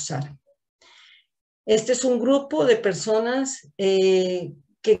almorzar. Este es un grupo de personas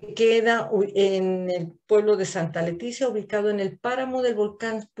que queda en el pueblo de Santa Leticia, ubicado en el páramo del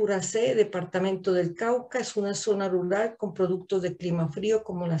volcán Puracé, departamento del Cauca. Es una zona rural con productos de clima frío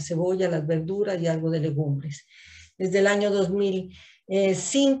como la cebolla, las verduras y algo de legumbres. Desde el año 2000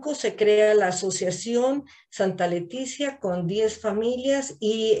 5 se crea la asociación Santa Leticia con 10 familias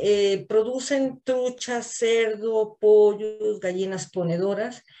y producen truchas, cerdo, pollos, gallinas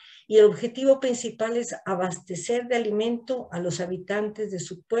ponedoras. Y el objetivo principal es abastecer de alimento a los habitantes de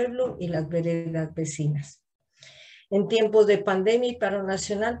su pueblo y las veredas vecinas. En tiempos de pandemia y paro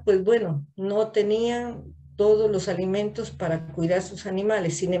nacional, pues bueno, no tenían todos los alimentos para cuidar sus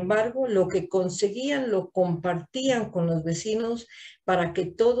animales. Sin embargo, lo que conseguían lo compartían con los vecinos para que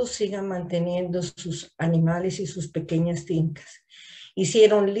todos sigan manteniendo sus animales y sus pequeñas fincas.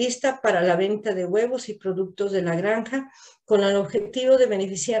 Hicieron lista para la venta de huevos y productos de la granja con el objetivo de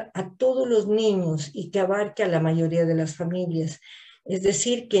beneficiar a todos los niños y que abarque a la mayoría de las familias. Es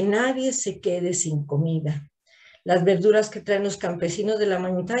decir, que nadie se quede sin comida. Las verduras que traen los campesinos de la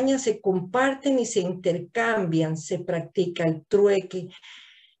montaña se comparten y se intercambian, se practica el trueque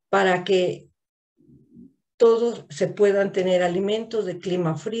para que todos se puedan tener alimentos de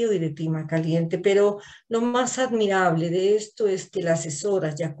clima frío y de clima caliente. Pero lo más admirable de esto es que las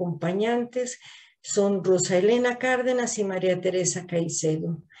asesoras y acompañantes son Rosa Elena Cárdenas y María Teresa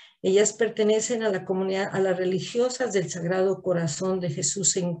Caicedo. Ellas pertenecen a la comunidad, a las religiosas del Sagrado Corazón de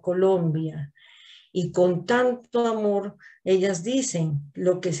Jesús en Colombia. Y con tanto amor, ellas dicen,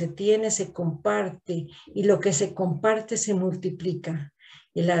 lo que se tiene se comparte y lo que se comparte se multiplica.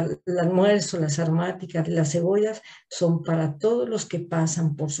 El almuerzo, las aromáticas, las cebollas son para todos los que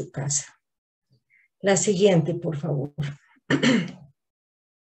pasan por su casa. La siguiente, por favor.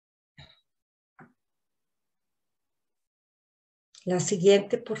 La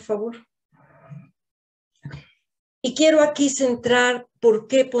siguiente, por favor. Y quiero aquí centrar por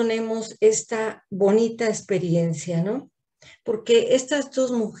qué ponemos esta bonita experiencia, ¿no? Porque estas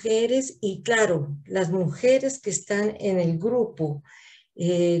dos mujeres, y claro, las mujeres que están en el grupo,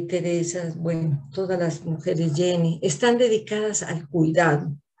 Teresa, bueno, todas las mujeres, Jenny, están dedicadas al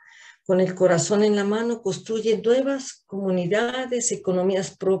cuidado. Con el corazón en la mano construyen nuevas comunidades,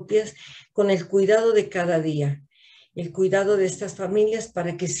 economías propias, con el cuidado de cada día. El cuidado de estas familias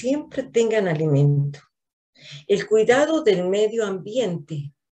para que siempre tengan alimento. El cuidado del medio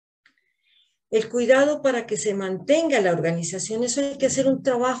ambiente, el cuidado para que se mantenga la organización, eso hay que hacer un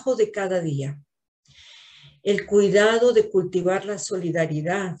trabajo de cada día. El cuidado de cultivar la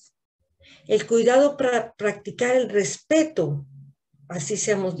solidaridad, el cuidado para practicar el respeto, así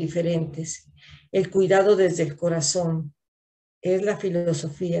seamos diferentes, el cuidado desde el corazón, es la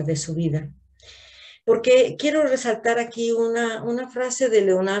filosofía de su vida. Porque quiero resaltar aquí una frase de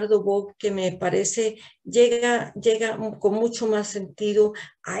Leonardo Bock que me parece llega con mucho más sentido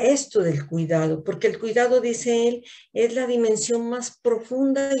a esto del cuidado, porque el cuidado, dice él, es la dimensión más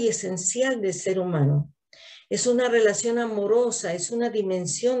profunda y esencial del ser humano. Es una relación amorosa, es una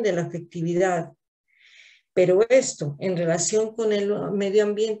dimensión de la afectividad. Pero esto, en relación con el medio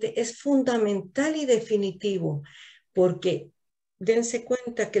ambiente, es fundamental y definitivo, porque dense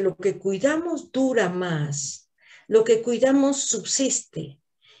cuenta que lo que cuidamos dura más, lo que cuidamos subsiste.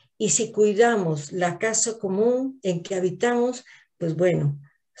 Y si cuidamos la casa común en que habitamos, pues bueno,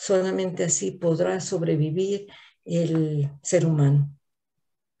 solamente así podrá sobrevivir el ser humano.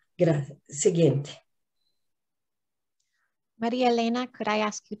 Gracias. Siguiente. Maria Elena, could I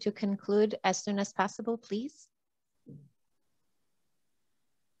ask you to conclude as soon as possible, please?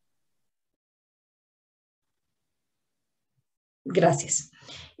 Gracias.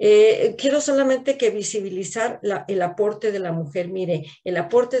 Quiero solamente que visibilizar el aporte de la mujer. Mire, el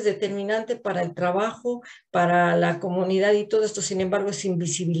aporte es determinante para el trabajo, para la comunidad y todo esto, sin embargo, es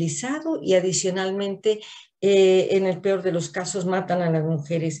invisibilizado y adicionalmente, en el peor de los casos, matan a las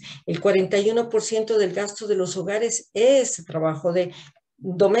mujeres. El 41% del gasto de los hogares es trabajo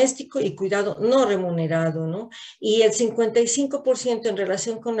doméstico y cuidado no remunerado, ¿no? Y el 55% en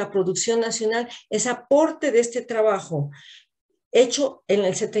relación con la producción nacional es aporte de este trabajo, hecho en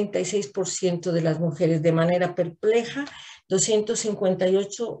el 76% de las mujeres. De manera perpleja,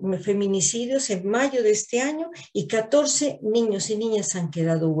 258 feminicidios en mayo de este año y 14 niños y niñas han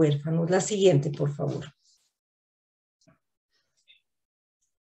quedado huérfanos. La siguiente, por favor.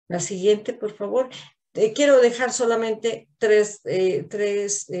 La siguiente, por favor. Quiero dejar solamente tres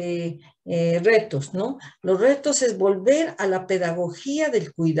retos, ¿no? Los retos es volver a la pedagogía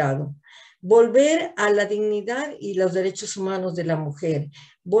del cuidado, volver a la dignidad y los derechos humanos de la mujer,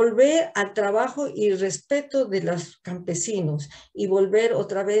 volver al trabajo y respeto de los campesinos y volver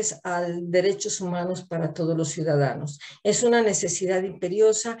otra vez a derechos humanos para todos los ciudadanos. Es una necesidad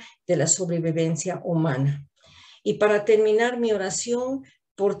imperiosa de la sobrevivencia humana. Y para terminar mi oración,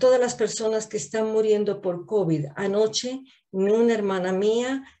 por todas las personas que están muriendo por COVID. Anoche, una hermana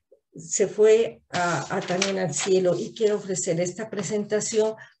mía se fue también al cielo, y quiero ofrecer esta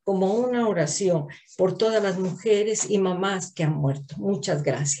presentación como una oración por todas las mujeres y mamás que han muerto. Muchas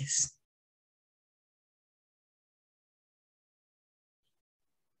gracias.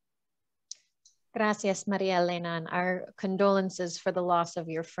 Gracias, Maria Elena, and our condolences for the loss of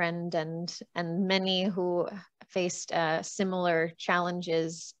your friend and many who faced similar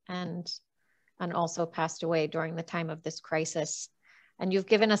challenges and also passed away during the time of this crisis. And you've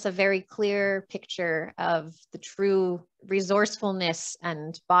given us a very clear picture of the true resourcefulness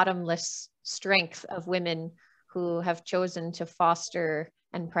and bottomless strength of women who have chosen to foster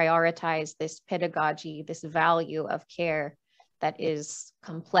and prioritize this pedagogy, this value of care that is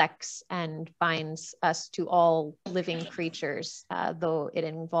complex and binds us to all living creatures, though it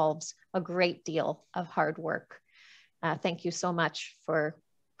involves a great deal of hard work. Thank you so much for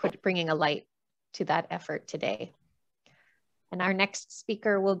bringing a light to that effort today. And our next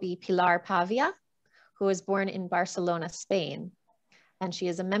speaker will be Pilar Pavia, who was born in Barcelona, Spain, and she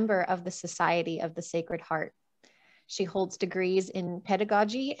is a member of the Society of the Sacred Heart. She holds degrees in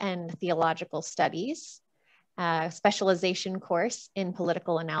pedagogy and theological studies, a specialization course in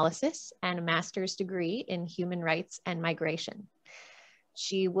political analysis, and a master's degree in human rights and migration.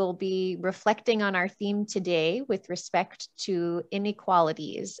 She will be reflecting on our theme today with respect to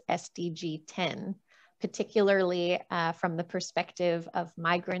inequalities, SDG 10, particularly from the perspective of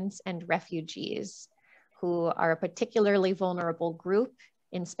migrants and refugees, who are a particularly vulnerable group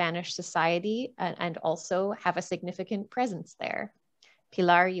in Spanish society and also have a significant presence there.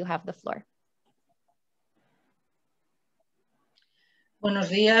 Pilar, you have the floor. Buenos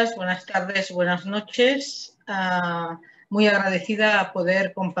días, buenas tardes, buenas noches. Muy agradecida a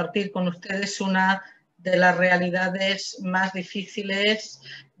poder compartir con ustedes una de las realidades más difíciles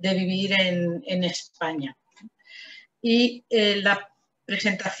de vivir en España. Y la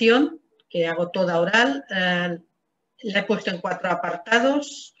presentación, que hago toda oral, la he puesto en 4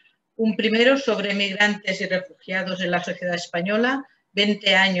 apartados. Un primero sobre migrantes y refugiados en la sociedad española,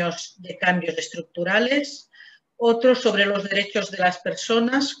 20 años de cambios estructurales. Otro sobre los derechos de las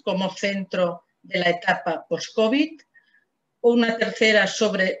personas como centro de la etapa post-COVID. Una tercera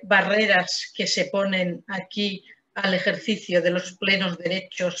sobre barreras que se ponen aquí al ejercicio de los plenos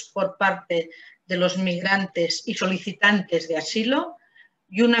derechos por parte de los migrantes y solicitantes de asilo.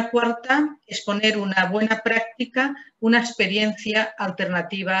 Y una cuarta, exponer una buena práctica, una experiencia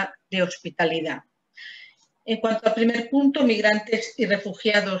alternativa de hospitalidad. En cuanto al primer punto, migrantes y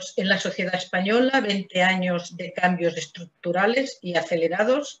refugiados en la sociedad española, 20 años de cambios estructurales y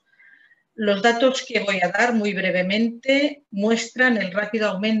acelerados. Los datos que voy a dar muy brevemente muestran el rápido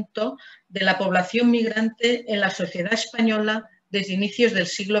aumento de la población migrante en la sociedad española desde inicios del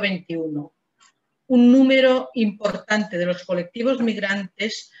siglo XXI. Un número importante de los colectivos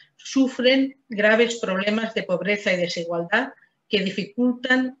migrantes sufren graves problemas de pobreza y desigualdad que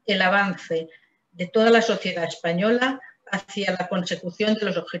dificultan el avance de toda la sociedad española hacia la consecución de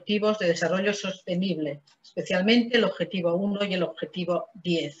los objetivos de desarrollo sostenible, especialmente el objetivo 1 y el objetivo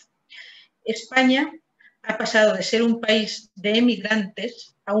 10. España ha pasado de ser un país de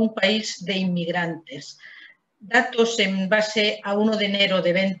emigrantes a un país de inmigrantes. Datos en base a 1 de enero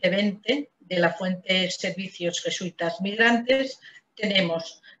de 2020 de la fuente Servicios Jesuitas Migrantes,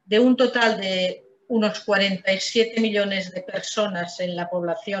 tenemos de un total de unos 47 millones de personas en la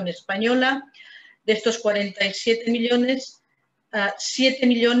población española. De estos 47 millones, 7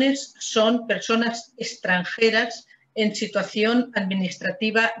 millones son personas extranjeras en situación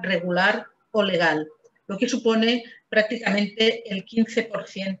administrativa regular o legal, lo que supone prácticamente el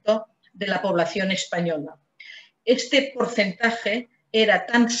 15% de la población española. Este porcentaje era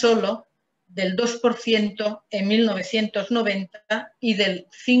tan solo del 2% en 1990 y del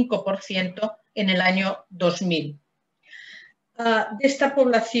 5% en el año 2000. De esta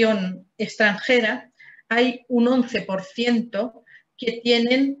población extranjera hay un 11% que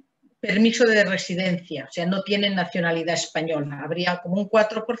tienen permiso de residencia, o sea, no tienen nacionalidad española. Habría como un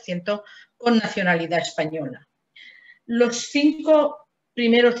 4% con nacionalidad española. Los 5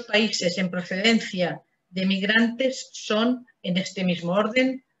 primeros países en procedencia de migrantes son, en este mismo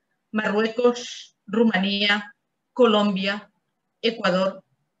orden, Marruecos, Rumanía, Colombia, Ecuador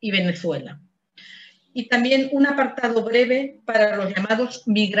y Venezuela. Y también un apartado breve para los llamados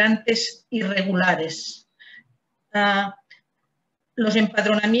migrantes irregulares. Los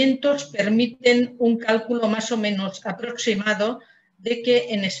empadronamientos permiten un cálculo más o menos aproximado de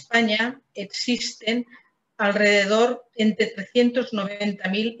que en España existen alrededor entre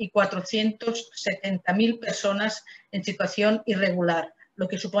 390.000 y 470.000 personas en situación irregular, lo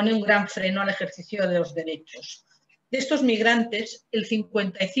que supone un gran freno al ejercicio de los derechos. De estos migrantes, el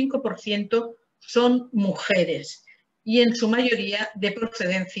 55% son mujeres y en su mayoría de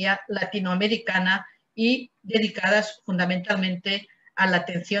procedencia latinoamericana y dedicadas fundamentalmente a la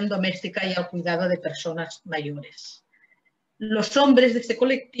atención doméstica y al cuidado de personas mayores. Los hombres de este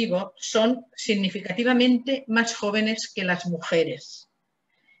colectivo son significativamente más jóvenes que las mujeres.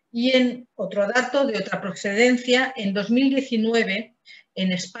 Y en otro dato de otra procedencia, en 2019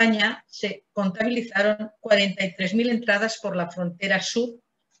 en España se contabilizaron 43.000 entradas por la frontera sur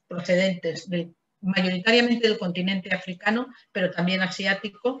procedentes mayoritariamente del continente africano, pero también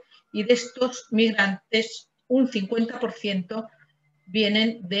asiático, y de estos migrantes un 50%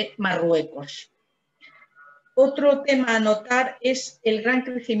 vienen de Marruecos. Otro tema a notar es el gran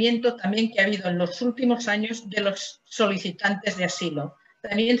crecimiento también que ha habido en los últimos años de los solicitantes de asilo.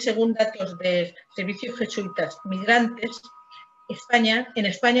 También según datos de servicios jesuitas migrantes, en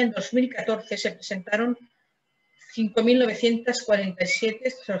España en 2014 se presentaron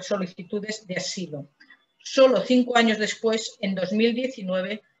 5.947 solicitudes de asilo. Solo 5 años después, en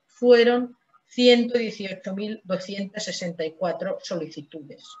 2019, fueron 118.264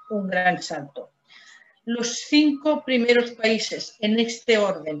 solicitudes, un gran salto. Los 5 primeros países en este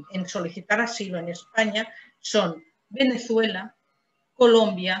orden en solicitar asilo en España son Venezuela,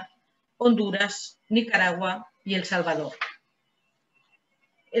 Colombia, Honduras, Nicaragua y El Salvador.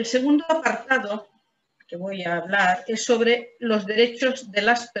 El segundo apartado que voy a hablar es sobre los derechos de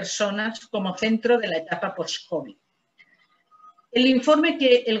las personas como centro de la etapa post-COVID. El informe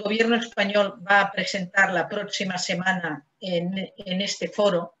que el Gobierno español va a presentar la próxima semana en este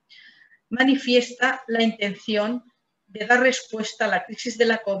foro manifiesta la intención de dar respuesta a la crisis de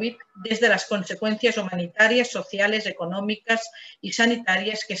la COVID desde las consecuencias humanitarias, sociales, económicas y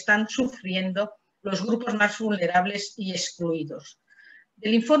sanitarias que están sufriendo los grupos más vulnerables y excluidos.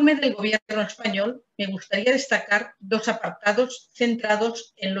 Del informe del Gobierno español me gustaría destacar 2 apartados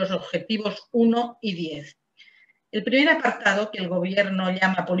centrados en los objetivos 1 y 10. El primer apartado, que el Gobierno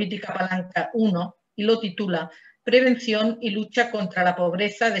llama Política Palanca 1 y lo titula Prevención y lucha contra la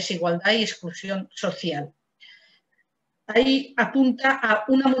pobreza, desigualdad y exclusión social. Ahí apunta a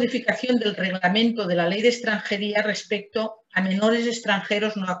una modificación del reglamento de la Ley de Extranjería respecto a menores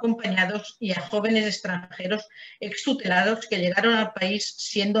extranjeros no acompañados y a jóvenes extranjeros extutelados que llegaron al país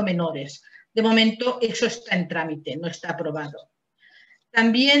siendo menores. De momento eso está en trámite, no está aprobado.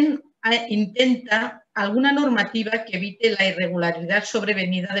 También intenta alguna normativa que evite la irregularidad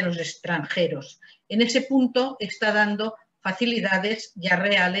sobrevenida de los extranjeros. En ese punto está dando facilidades ya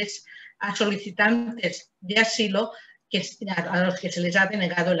reales a solicitantes de asilo a los que se les ha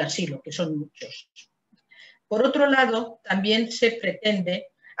denegado el asilo, que son muchos. Por otro lado, también se pretende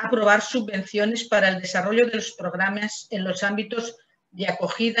aprobar subvenciones para el desarrollo de los programas en los ámbitos de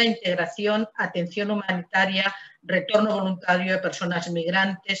acogida, integración, atención humanitaria, retorno voluntario de personas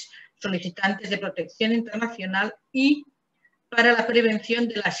migrantes, solicitantes de protección internacional y para la prevención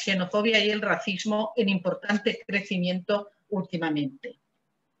de la xenofobia y el racismo en importante crecimiento últimamente.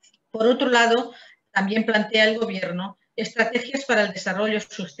 Por otro lado, también plantea el Gobierno estrategias para el desarrollo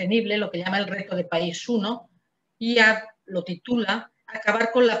sostenible, lo que llama el reto de país 1, y lo titula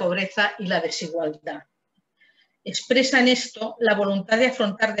Acabar con la pobreza y la desigualdad. Expresa en esto la voluntad de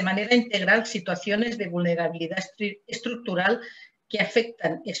afrontar de manera integral situaciones de vulnerabilidad estructural que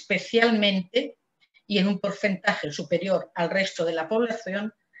afectan especialmente y en un porcentaje superior al resto de la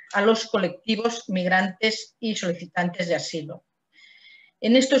población a los colectivos migrantes y solicitantes de asilo.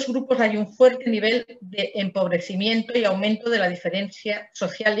 En estos grupos hay un fuerte nivel de empobrecimiento y aumento de la diferencia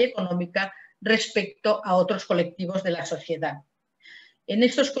social y económica respecto a otros colectivos de la sociedad. En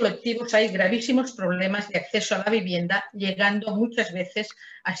estos colectivos hay gravísimos problemas de acceso a la vivienda, llegando muchas veces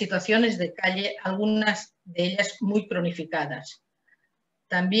a situaciones de calle, algunas de ellas muy cronificadas.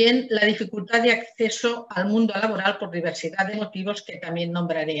 También la dificultad de acceso al mundo laboral por diversidad de motivos que también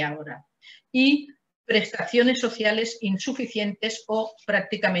nombraré ahora. Y prestaciones sociales insuficientes o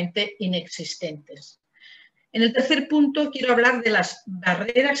prácticamente inexistentes. En el tercer punto quiero hablar de las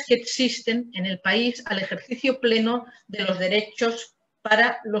barreras que existen en el país al ejercicio pleno de los derechos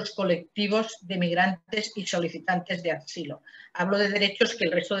para los colectivos de migrantes y solicitantes de asilo. Hablo de derechos que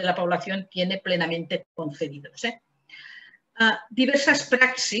el resto de la población tiene plenamente concedidos. Diversas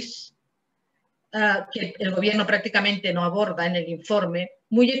praxis que el Gobierno prácticamente no aborda en el informe,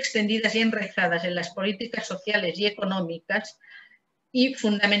 muy extendidas y enraizadas en las políticas sociales y económicas y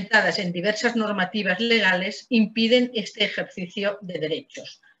fundamentadas en diversas normativas legales, impiden este ejercicio de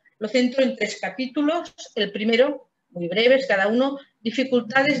derechos. Lo centro en 3 capítulos. El primero, muy breves cada uno,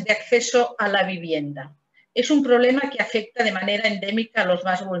 dificultades de acceso a la vivienda. Es un problema que afecta de manera endémica a los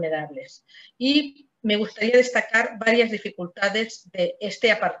más vulnerables y me gustaría destacar varias dificultades de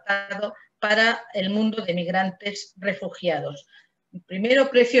este apartado para el mundo de migrantes refugiados. Primero,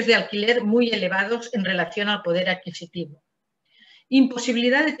 precios de alquiler muy elevados en relación al poder adquisitivo.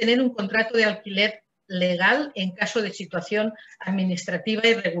 Imposibilidad de tener un contrato de alquiler legal en caso de situación administrativa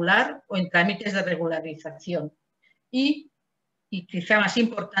irregular o en trámites de regularización. Y quizá más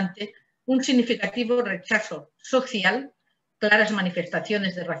importante, un significativo rechazo social, claras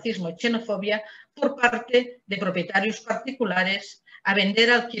manifestaciones de racismo y xenofobia por parte de propietarios particulares a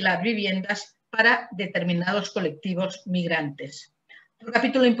vender o alquilar viviendas para determinados colectivos migrantes. Otro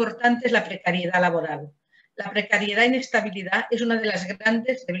capítulo importante es la precariedad laboral. La precariedad e inestabilidad es una de las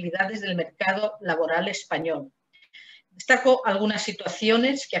grandes debilidades del mercado laboral español. Destaco algunas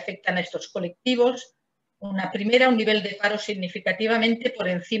situaciones que afectan a estos colectivos. Una primera, un nivel de paro significativamente por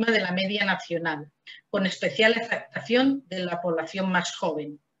encima de la media nacional, con especial afectación de la población más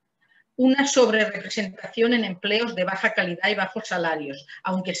joven. Una sobrerepresentación en empleos de baja calidad y bajos salarios,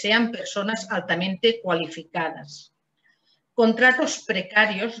 aunque sean personas altamente cualificadas. Contratos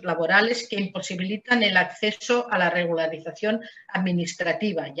precarios laborales que imposibilitan el acceso a la regularización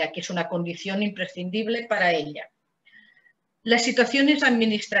administrativa, ya que es una condición imprescindible para ella. Las situaciones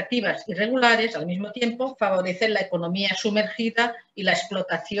administrativas irregulares, al mismo tiempo, favorecen la economía sumergida y la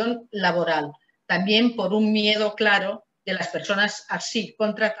explotación laboral, también por un miedo claro de las personas así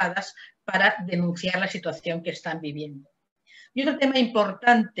contratadas para denunciar la situación que están viviendo. Y otro tema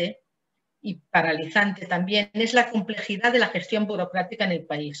importante y paralizante también es la complejidad de la gestión burocrática en el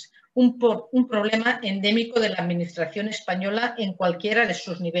país, un problema endémico de la administración española en cualquiera de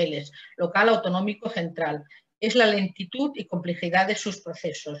sus niveles, local, autonómico, central. Es la lentitud y complejidad de sus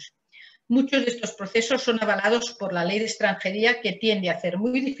procesos. Muchos de estos procesos son avalados por la ley de extranjería, que tiende a hacer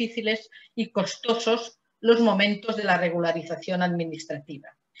muy difíciles y costosos los momentos de la regularización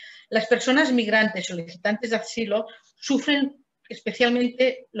administrativa. Las personas migrantes solicitantes de asilo sufren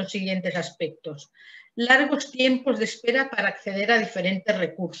especialmente los siguientes aspectos: largos tiempos de espera para acceder a diferentes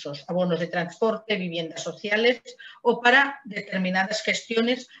recursos, abonos de transporte, viviendas sociales o para determinadas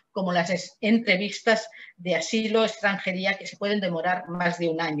gestiones como las entrevistas de asilo, extranjería, que se pueden demorar más de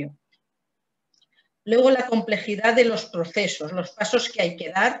un año. Luego, la complejidad de los procesos, los pasos que hay que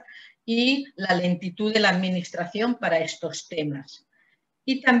dar y la lentitud de la administración para estos temas.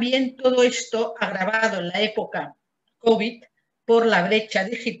 Y también todo esto agravado en la época COVID por la brecha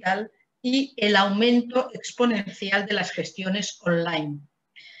digital y el aumento exponencial de las gestiones online.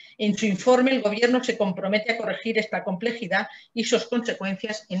 En su informe, el Gobierno se compromete a corregir esta complejidad y sus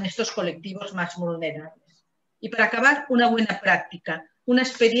consecuencias en estos colectivos más vulnerables. Y para acabar, una buena práctica, una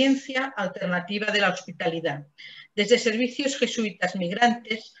experiencia alternativa de la hospitalidad. Desde servicios jesuitas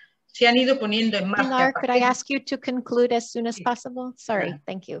migrantes se han ido poniendo en marcha. Pilar, could I ask you to conclude as soon as possible? Sorry,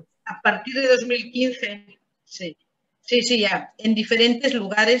 thank you. A partir de 2015, ya, en diferentes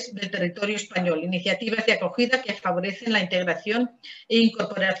lugares del territorio español, iniciativas de acogida que favorecen la integración e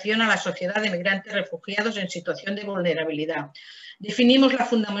incorporación a la sociedad de migrantes refugiados en situación de vulnerabilidad. Definimos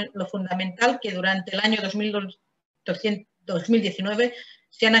lo fundamental, que durante el año 2019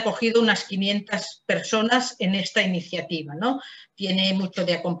 se han acogido unas 500 personas en esta iniciativa, ¿no? Tiene mucho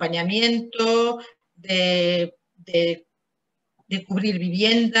de acompañamiento, de cubrir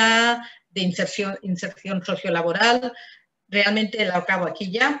vivienda, de inserción sociolaboral. Realmente la acabo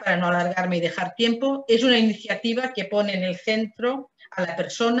aquí ya para no alargarme y dejar tiempo. Es una iniciativa que pone en el centro a la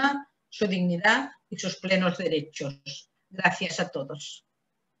persona, su dignidad y sus plenos derechos. Gracias a todos.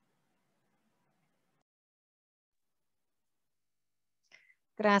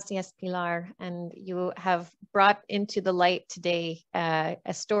 Gracias, Pilar. And you have brought into the light today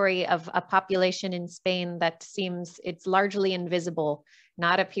a story of a population in Spain that seems it's largely invisible,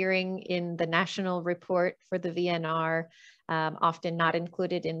 not appearing in the national report for the VNR, often not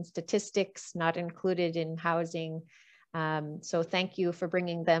included in statistics, not included in housing. So thank you for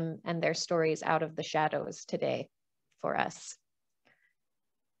bringing them and their stories out of the shadows today for us.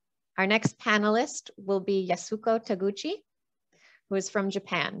 Our next panelist will be Yasuko Taguchi, who is from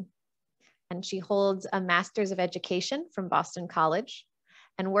Japan, and she holds a Master's of Education from Boston College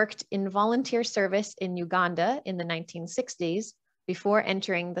and worked in volunteer service in Uganda in the 1960s before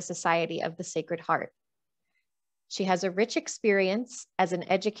entering the Society of the Sacred Heart. She has a rich experience as an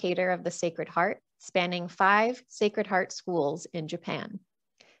educator of the Sacred Heart, spanning 5 Sacred Heart schools in Japan.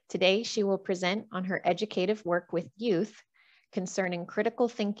 Today, she will present on her educative work with youth concerning critical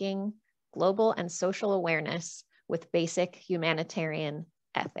thinking, global and social awareness, with basic humanitarian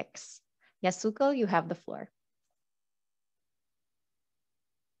ethics. Yasuko, you have the floor.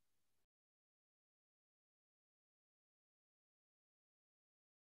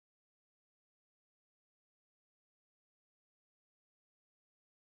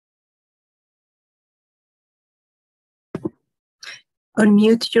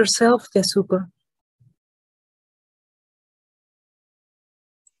 Unmute yourself, Yasuko.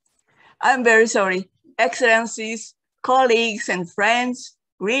 I'm very sorry. Excellencies, colleagues, and friends,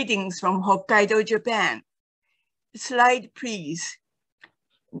 greetings from Hokkaido, Japan. Slide, please.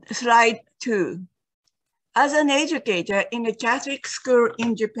 Slide 2. As an educator in a Catholic school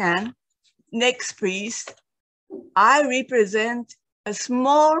in Japan, next please, I represent a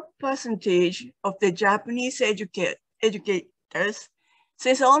small percentage of the Japanese educators,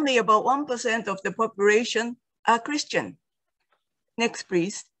 since only about 1% of the population are Christian. Next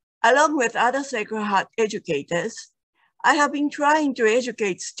please. Along with other Sacred Heart educators, I have been trying to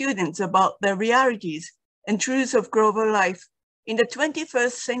educate students about the realities and truths of global life in the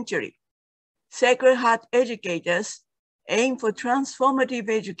 21st century. Sacred Heart educators aim for transformative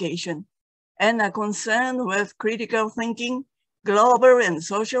education and are concerned with critical thinking, global and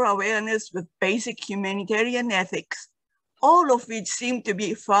social awareness with basic humanitarian ethics, all of which seem to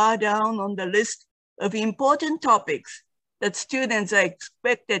be far down on the list of important topics that students are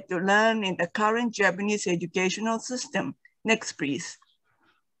expected to learn in the current Japanese educational system. Next, please.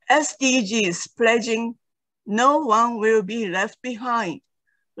 SDGs pledging no one will be left behind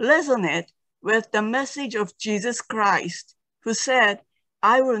resonate with the message of Jesus Christ, who said,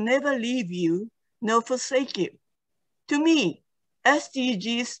 I will never leave you nor forsake you. To me,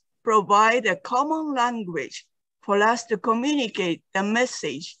 SDGs provide a common language for us to communicate the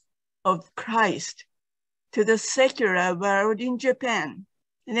message of Christ to the secular world in Japan.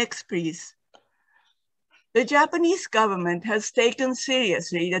 Next, please. The Japanese government has taken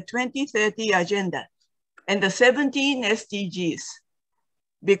seriously the 2030 agenda and the 17 SDGs.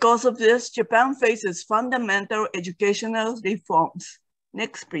 Because of this, Japan faces fundamental educational reforms.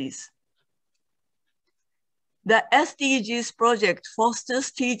 Next, please. The SDGs project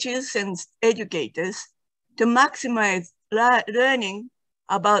fosters teachers and educators to maximize learning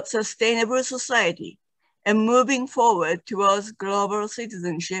about sustainable society and moving forward towards global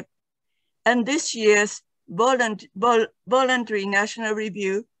citizenship. And this year's voluntary national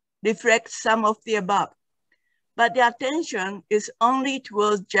review reflects some of the above, but the attention is only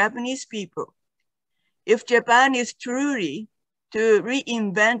towards Japanese people. If Japan is truly to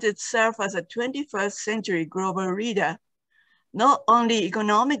reinvent itself as a 21st century global leader, not only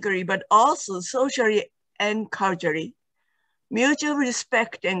economically, but also socially and culturally, mutual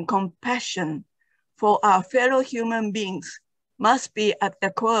respect and compassion for our fellow human beings must be at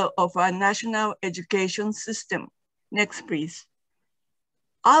the core of our national education system. Next, please.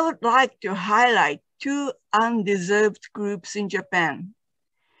 I would like to highlight two undeserved groups in Japan: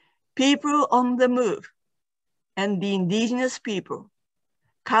 people on the move and the indigenous people,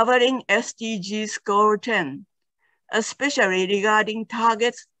 covering SDGs Goal 10, especially regarding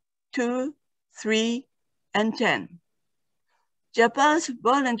targets 2, 3, and 10. Japan's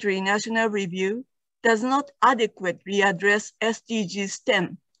voluntary national review does not adequately address SDGs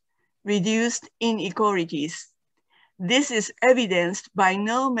 10, reduced inequalities. This is evidenced by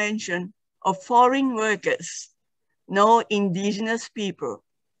no mention of foreign workers, no indigenous people.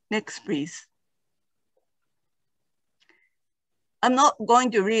 Next, please. I'm not going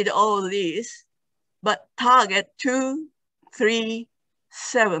to read all these, but target 2, 3,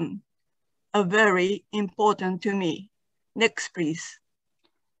 7 are very important to me. Next, please.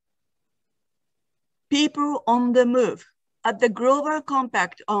 People on the move. At the Global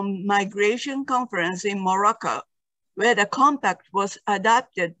Compact on Migration Conference in Morocco, where the compact was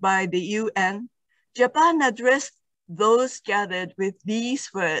adopted by the UN, Japan addressed those gathered with these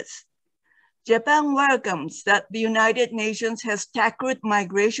words: Japan welcomes that the United Nations has tackled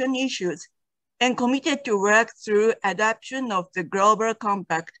migration issues and committed to work through adoption of the Global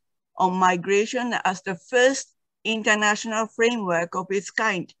Compact on Migration as the first international framework of its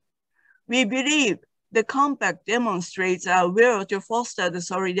kind. We believe the compact demonstrates our will to foster the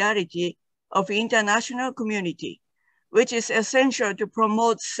solidarity of the international community, which is essential to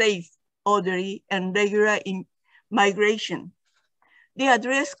promote safe, orderly, and regular migration. The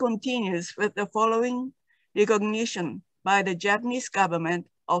address continues with the following recognition by the Japanese government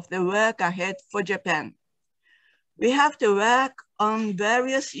of the work ahead for Japan. We have to work on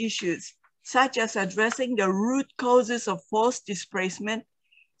various issues, such as addressing the root causes of forced displacement,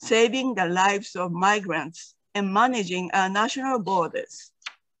 saving the lives of migrants, and managing our national borders.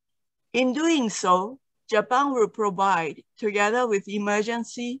 In doing so, Japan will provide, together with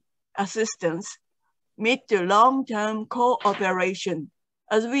emergency assistance, mid to long-term cooperation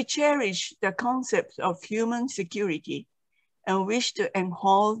as we cherish the concept of human security and wish to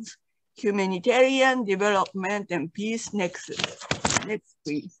enhance humanitarian development and peace nexus. Next,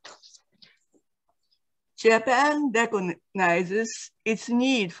 please. Japan recognizes its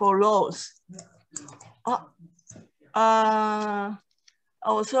need for laws.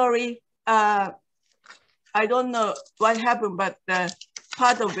 Oh, sorry. I don't know what happened, but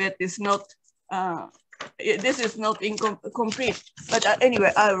part of it is not, this is not incomplete. But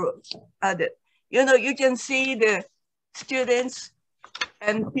anyway, I will add it. You know, you can see the students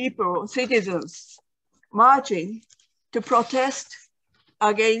and people, citizens, marching to protest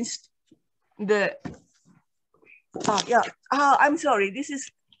against the, I'm sorry, this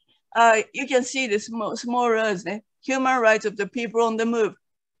is, you can see the small words, human rights of the people on the move,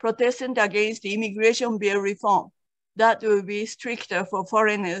 protesting against the immigration bill reform. That will be stricter for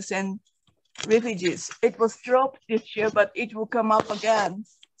foreigners and refugees. It was dropped this year, but it will come up again.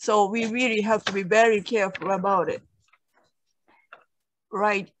 So we really have to be very careful about it.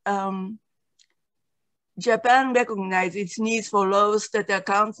 Right. Japan recognizes its needs for laws that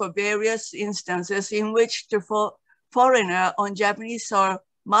account for various instances in which the foreigner on Japanese soil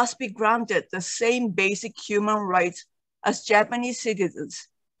must be granted the same basic human rights as Japanese citizens.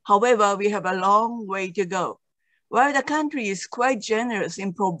 However, we have a long way to go. While the country is quite generous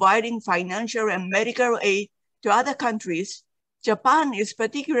in providing financial and medical aid to other countries, Japan is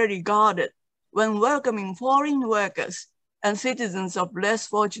particularly guarded when welcoming foreign workers and citizens of less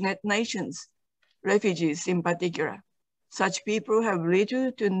fortunate nations, refugees in particular. Such people have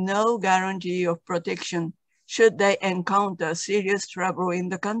little to no guarantee of protection should they encounter serious trouble in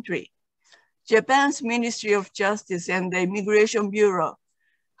the country. Japan's Ministry of Justice and the Immigration Bureau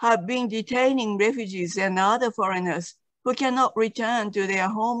have been detaining refugees and other foreigners who cannot return to their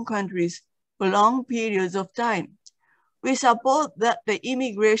home countries for long periods of time. We support that the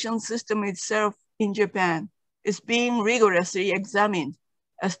immigration system itself in Japan is being rigorously examined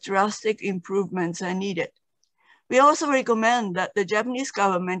as drastic improvements are needed. We also recommend that the Japanese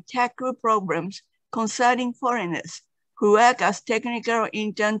government tackle programs concerning foreigners who work as technical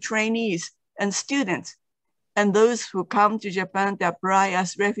intern trainees and students, and those who come to Japan to apply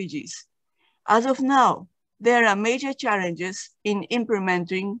as refugees. As of now, there are major challenges in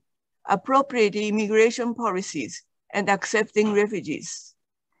implementing appropriate immigration policies and accepting refugees.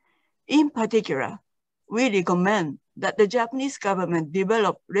 In particular, we recommend that the Japanese government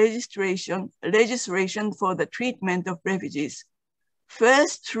develop legislation for the treatment of refugees,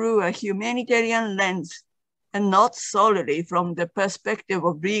 first through a humanitarian lens and not solely from the perspective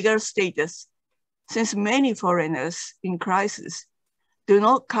of legal status, since many foreigners in crisis do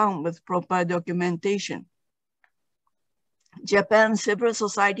not come with proper documentation. Japan's Civil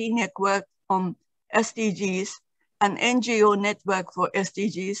Society Network on SDGs, an NGO network for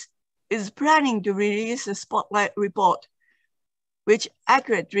SDGs, is planning to release a spotlight report which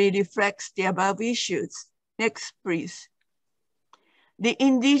accurately reflects the above issues. Next, please. The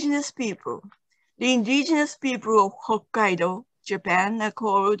indigenous people. The indigenous people of Hokkaido, Japan, are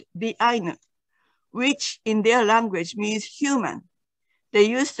called the Ainu, which in their language means human. They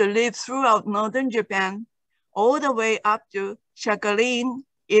used to live throughout northern Japan, all the way up to Sakhalin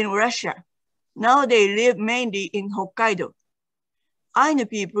in Russia. Now they live mainly in Hokkaido. Ainu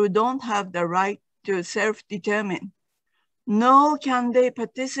people don't have the right to self-determine, nor can they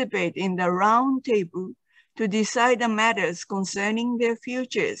participate in the round table to decide the matters concerning their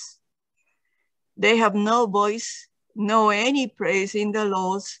futures. They have no voice, nor any place in the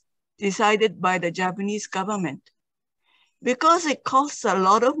laws decided by the Japanese government. Because it costs a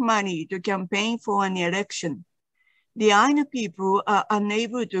lot of money to campaign for an election, the Ainu people are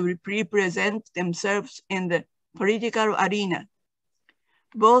unable to represent themselves in the political arena.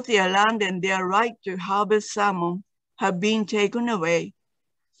 Both their land and their right to harvest salmon have been taken away,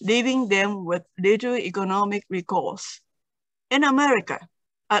 leaving them with little economic recourse. In America,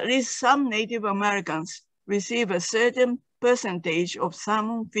 at least some Native Americans receive a certain percentage of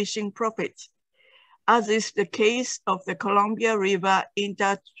salmon fishing profits, as is the case of the Columbia River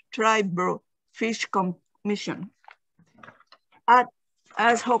Intertribal Fish Commission.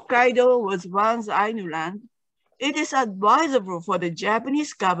 As Hokkaido was once Ainu land, it is advisable for the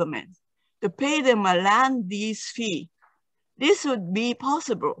Japanese government to pay them a land lease fee. This would be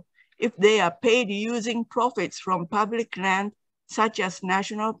possible if they are paid using profits from public land, such as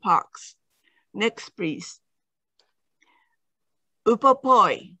national parks. Next, please.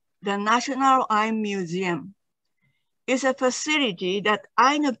 Upopoi, the National Ainu Museum, is a facility that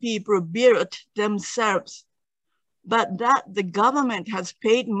Ainu people built themselves, but that the government has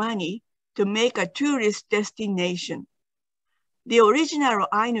paid money to make a tourist destination. The original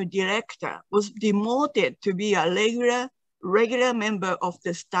Ainu director was demoted to be a regular member of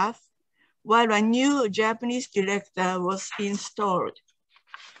the staff, while a new Japanese director was installed.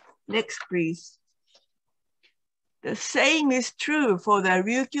 Next, please. The same is true for the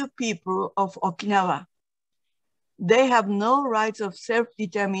Ryukyu people of Okinawa. They have no rights of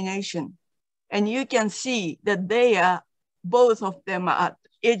self-determination, and you can see that they are, both of them are at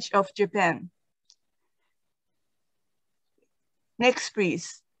the edge of Japan. Next,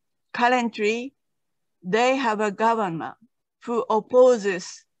 please. Currently, they have a government who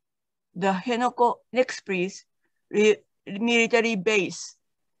opposes the Henoko, next please, military base.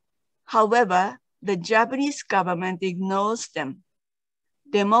 However, the Japanese government ignores them.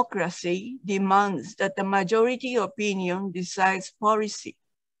 Democracy demands that the majority opinion decides policy.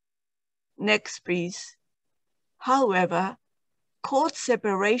 Next, please. However, court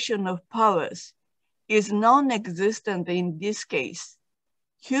separation of powers is non-existent in this case.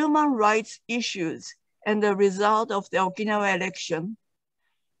 Human rights issues and the result of the Okinawa election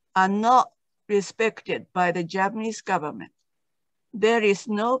are not respected by the Japanese government. There is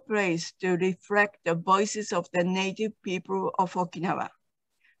no place to reflect the voices of the native people of Okinawa.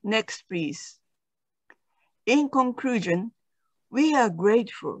 Next, please. In conclusion, we are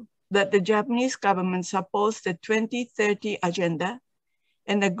grateful that the Japanese government supports the 2030 agenda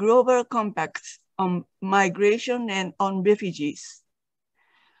and the global compacts on migration and on refugees.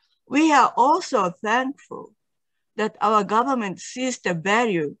 We are also thankful that our government sees the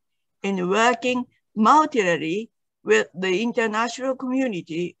value in working multilaterally with the international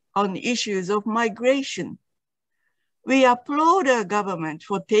community on issues of migration. We applaud our government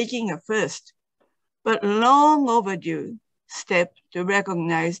for taking a first, but long overdue step to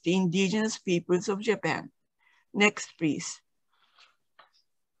recognize the indigenous peoples of Japan. Next, please.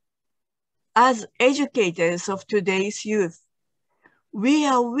 As educators of today's youth, we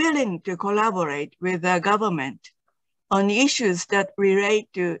are willing to collaborate with the government on issues that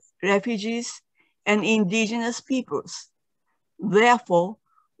relate to refugees and indigenous peoples. Therefore,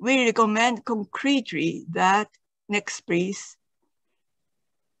 we recommend concretely that, next please,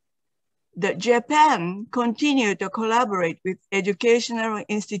 that Japan continue to collaborate with educational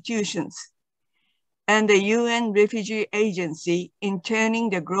institutions and the UN Refugee Agency in turning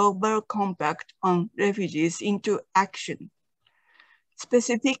the Global Compact on Refugees into action.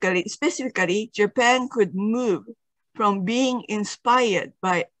 Specifically, Japan could move from being inspired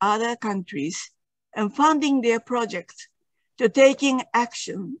by other countries and funding their projects to taking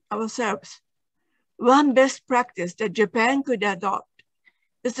action ourselves. One best practice that Japan could adopt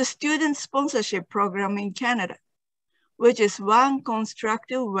is the student sponsorship program in Canada, which is one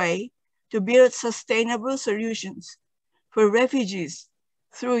constructive way to build sustainable solutions for refugees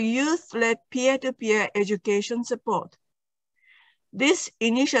through youth-led peer-to-peer education support. This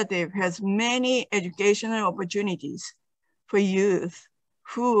initiative has many educational opportunities for youth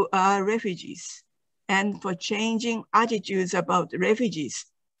who are refugees and for changing attitudes about refugees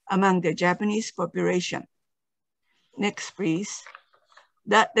among the Japanese population. Next, please.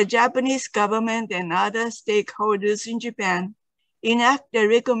 That the Japanese government and other stakeholders in Japan enact the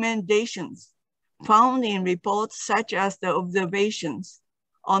recommendations found in reports such as the observations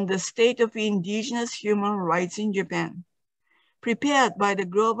on the state of indigenous human rights in Japan, prepared by the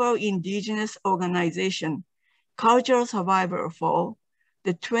Global Indigenous Organization, Cultural Survival for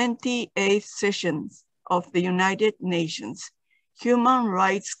the 28th sessions of the United Nations Human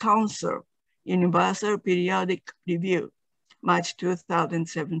Rights Council Universal Periodic Review, March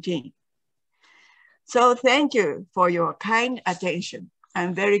 2017. So thank you for your kind attention.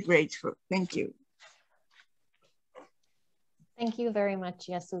 I'm very grateful. Thank you. Thank you very much,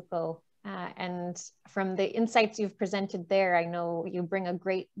 Yasuko. And from the insights you've presented there, I know you bring a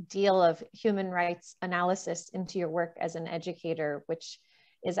great deal of human rights analysis into your work as an educator, which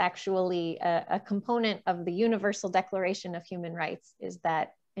is actually a component of the Universal Declaration of Human Rights, is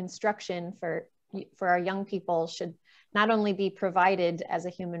that instruction for our young people should not only be provided as a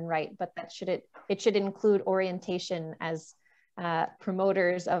human right, but that it should include orientation as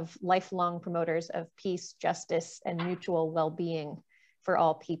lifelong promoters of peace, justice, and mutual well-being for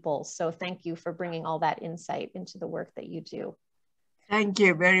all people. So thank you for bringing all that insight into the work that you do. Thank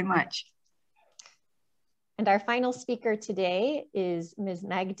you very much. And our final speaker today is Ms.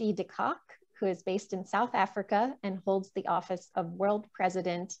 Magdi de Kock, who is based in South Africa and holds the office of World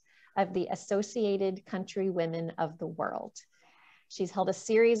President of the Associated Country Women of the World. She's held a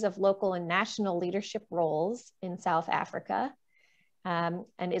series of local and national leadership roles in South Africa and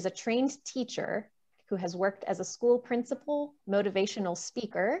is a trained teacher who has worked as a school principal, motivational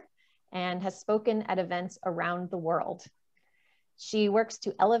speaker, and has spoken at events around the world. She works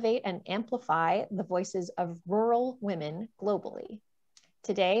to elevate and amplify the voices of rural women globally.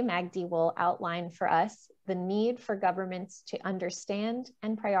 Today, Magdi will outline for us the need for governments to understand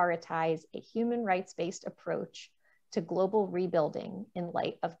and prioritize a human rights-based approach to global rebuilding in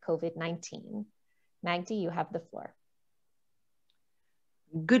light of COVID-19. Magdi, you have the floor.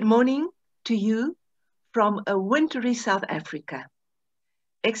 Good morning to you from a wintry South Africa.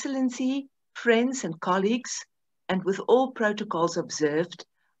 Excellency, friends and colleagues, and with all protocols observed,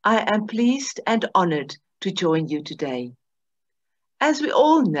 I am pleased and honored to join you today. As we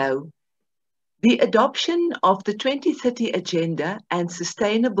all know, the adoption of the 2030 Agenda and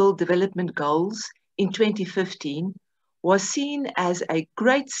Sustainable Development Goals in 2015 was seen as a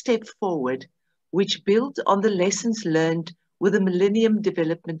great step forward, which built on the lessons learned with the Millennium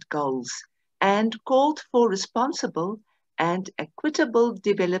Development Goals and called for responsible and equitable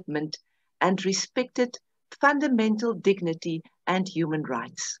development and respected fundamental dignity and human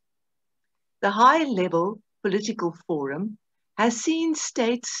rights. The high-level political forum has seen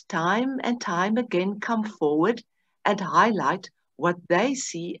states time and time again come forward and highlight what they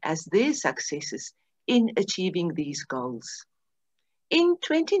see as their successes in achieving these goals. In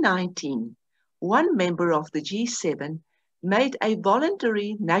 2019, one member of the G7 made a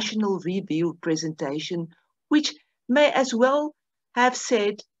voluntary national review presentation, which may as well have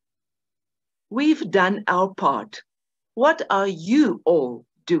said, "We've done our part. What are you all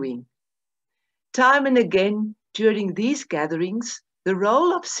doing?" Time and again during these gatherings, the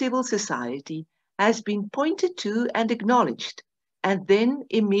role of civil society has been pointed to and acknowledged, and then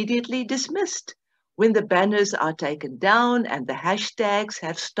immediately dismissed when the banners are taken down and the hashtags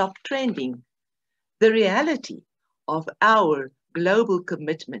have stopped trending. The reality of our global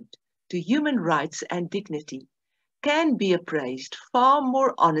commitment to human rights and dignity can be appraised far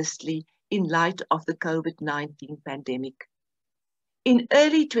more honestly in light of the COVID-19 pandemic. In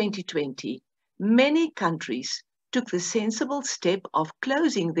early 2020, many countries took the sensible step of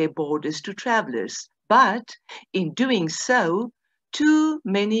closing their borders to travelers, but in doing so, too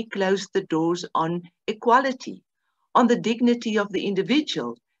many closed the doors on equality, on the dignity of the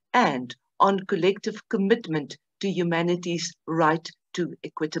individual, and on collective commitment to humanity's right to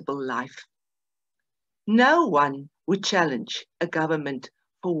equitable life. No one would challenge a government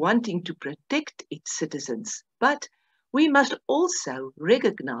for wanting to protect its citizens, but we must also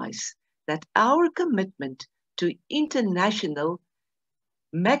recognize that our commitment to international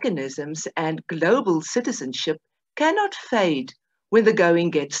mechanisms and global citizenship cannot fade when the going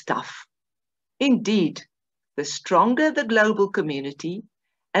gets tough. Indeed, the stronger the global community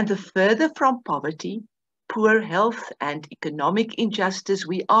and the further from poverty, poor health and economic injustice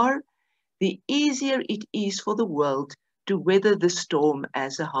we are, the easier it is for the world to weather the storm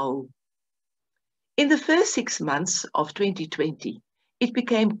as a whole. In the first 6 months of 2020, it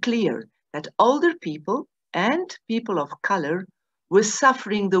became clear that older people and people of color were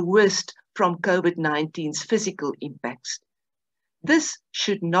suffering the worst from COVID-19's physical impacts. This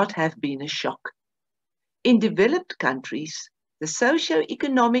should not have been a shock. In developed countries, the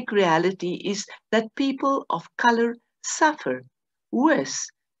socio-economic reality is that people of color suffer worse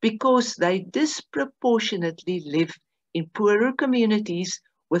because they disproportionately live in poorer communities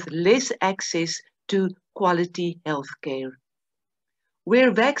with less access to quality health care.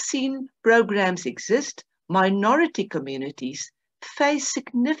 Where vaccine programs exist, minority communities face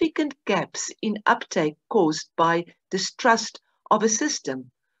significant gaps in uptake caused by distrust of a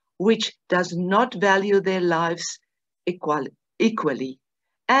system which does not value their lives equally,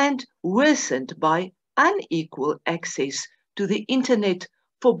 and worsened by unequal access to the internet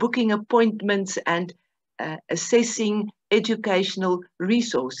for booking appointments and assessing educational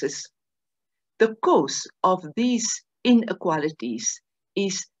resources. The cause of these inequalities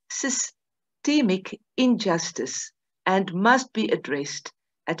is systemic injustice and must be addressed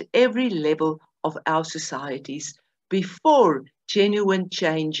at every level of our societies before genuine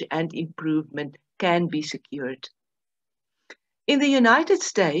change and improvement can be secured. In the United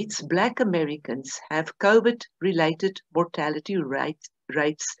States, Black Americans have COVID-related mortality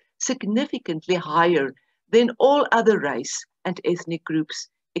rates significantly higher than all other race and ethnic groups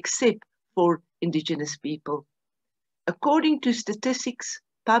except for Indigenous people. According to statistics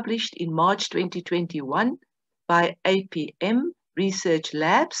published in March 2021 by APM Research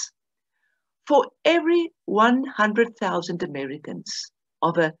Labs, for every 100,000 Americans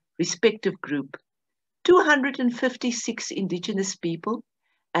of a respective group, 256 Indigenous people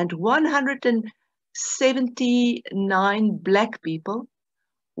and 179 Black people,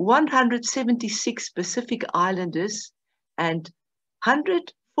 176 Pacific Islanders, and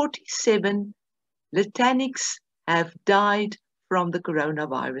 147 Latinx have died from the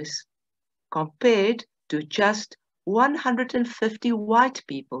coronavirus, compared to just 150 white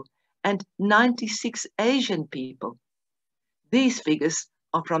people and 96 Asian people. These figures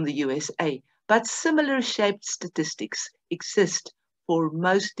are from the USA, but similar shaped statistics exist for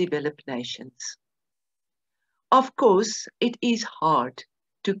most developed nations. Of course, it is hard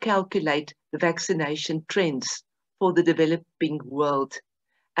to calculate the vaccination trends for the developing world,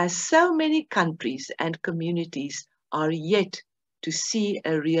 as so many countries and communities are yet to see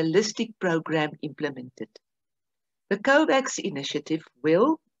a realistic program implemented. The COVAX initiative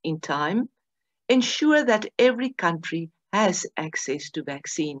will, in time, ensure that every country has access to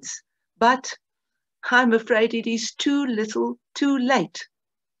vaccines, but I'm afraid it is too little, too late.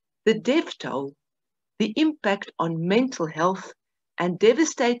 The death toll, the impact on mental health, and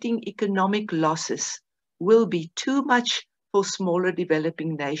devastating economic losses will be too much for smaller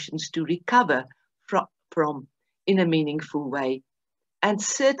developing nations to recover from in a meaningful way, and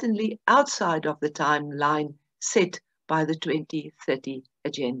certainly outside of the timeline set by the 2030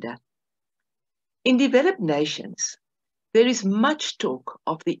 agenda. In developed nations, there is much talk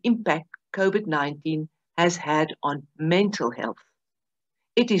of the impact COVID-19 has had on mental health.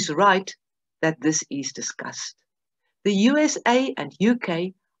 It is right that this is discussed. The USA and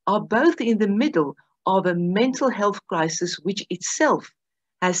UK are both in the middle of a mental health crisis which itself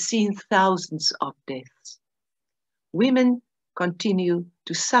has seen thousands of deaths. Women continue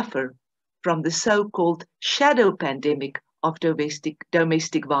to suffer from the so-called shadow pandemic of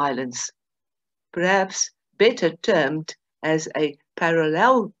domestic violence, perhaps better termed as a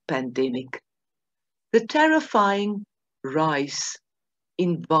parallel pandemic. The terrifying rise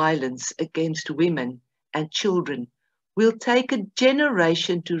in violence against women and children will take a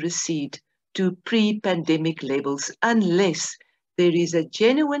generation to recede to pre-pandemic levels unless there is a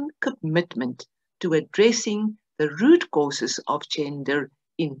genuine commitment to addressing the root causes of gender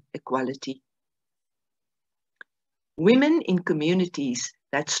inequality. Women in communities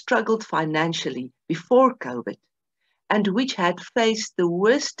that struggled financially before COVID and which had faced the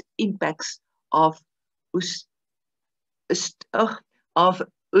worst impacts of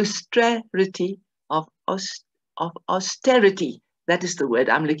austerity, that is the word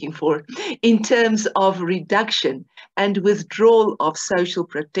I'm looking for, in terms of reduction and withdrawal of social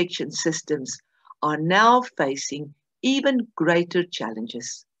protection systems, are now facing even greater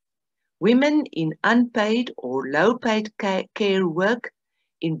challenges. Women in unpaid or low-paid care work,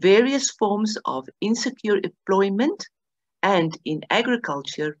 in various forms of insecure employment, and in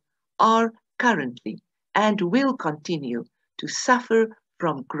agriculture are currently and will continue to suffer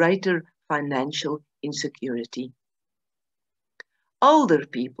from greater financial insecurity. Older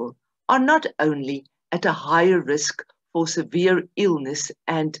people are not only at a higher risk for severe illness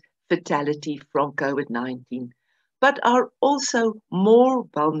and fatality from COVID-19, but are also more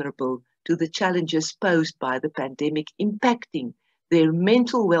vulnerable to the challenges posed by the pandemic impacting their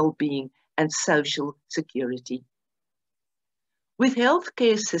mental well-being and social security. With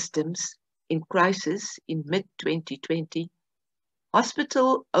healthcare systems in crisis in mid-2020,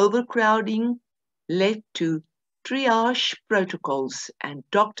 hospital overcrowding led to triage protocols and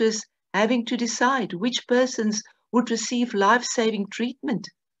doctors having to decide which persons would receive life-saving treatment,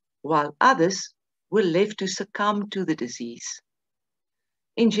 while others were left to succumb to the disease.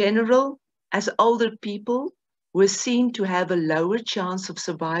 In general, as older people were seen to have a lower chance of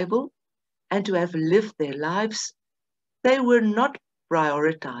survival and to have lived their lives, they were not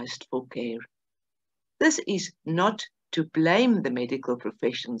prioritized for care. This is not to blame the medical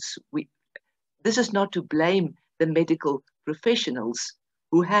professions. This is not to blame the medical professionals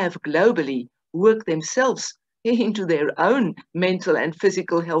who have globally worked themselves into their own mental and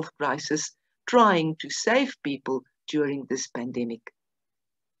physical health crisis, trying to save people during this pandemic.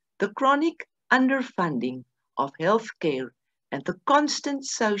 The chronic underfunding of healthcare and the constant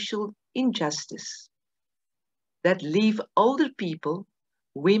social injustice that leave older people,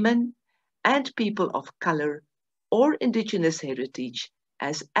 women, and people of color or Indigenous heritage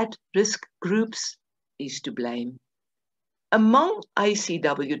as at-risk groups is to blame. Among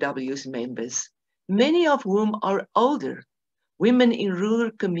ICWW's members, many of whom are older, women in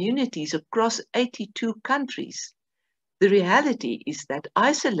rural communities across 82 countries, the reality is that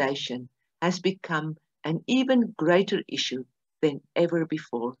isolation has become an even greater issue than ever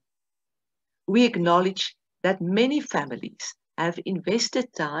before. We acknowledge that many families have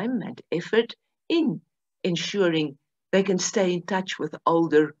invested time and effort in ensuring they can stay in touch with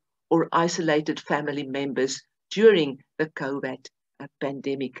older or isolated family members during the COVID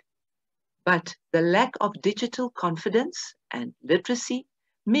pandemic. But the lack of digital confidence and literacy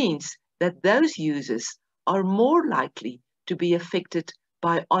means that those users are more likely to be affected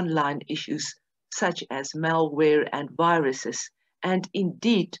by online issues such as malware and viruses, and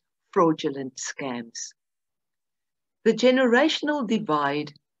indeed fraudulent scams. The generational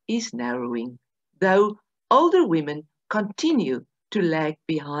divide is narrowing, though older women continue to lag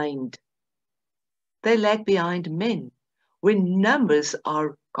behind. They lag behind men when numbers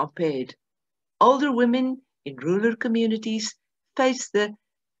are compared. Older women in rural communities face the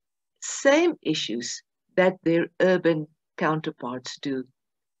same issues that their urban counterparts do,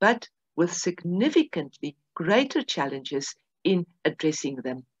 but with significantly greater challenges in addressing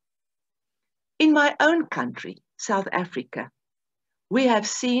them. In my own country, South Africa, we have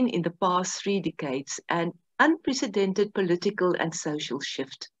seen in the past 3 decades an unprecedented political and social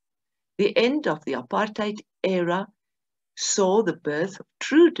shift. The end of the apartheid era saw the birth of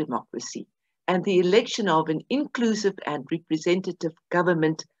true democracy and the election of an inclusive and representative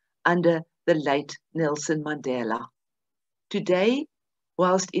government under the late Nelson Mandela. Today,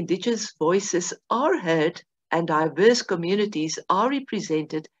 whilst Indigenous voices are heard and diverse communities are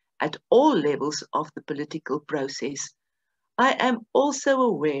represented at all levels of the political process, I am also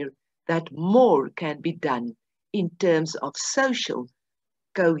aware that more can be done in terms of social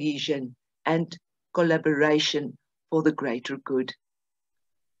cohesion and collaboration for the greater good.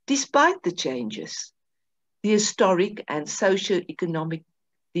 Despite the changes, the historic and socio-economic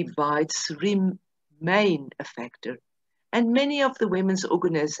divides remain a factor, and many of the women's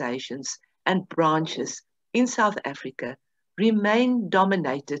organizations and branches in South Africa remain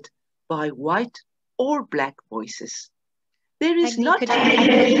dominated by white or black voices. There is Magdi, not... could you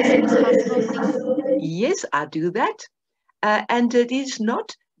repeat as soon as possible, please? Yes, I do that. And it is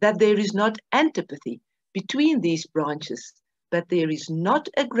not that there is not antipathy between these branches, but there is not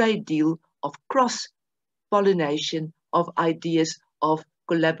a great deal of cross-pollination of ideas of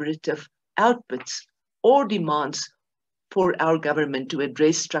collaborative outputs or demands for our government to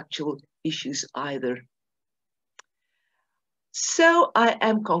address structural issues either. So I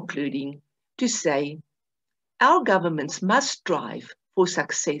am concluding to say our governments must strive for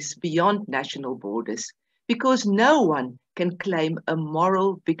success beyond national borders, because no one can claim a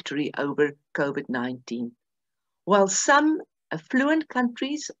moral victory over COVID-19. While some affluent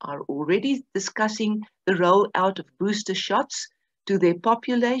countries are already discussing the rollout of booster shots to their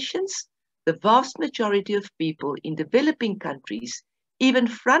populations, the vast majority of people in developing countries, even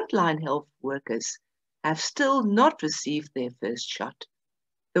frontline health workers, have still not received their first shot.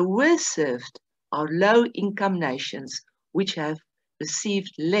 The worst served are low-income nations, which have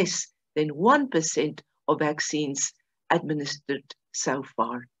received less than 1% of vaccines administered so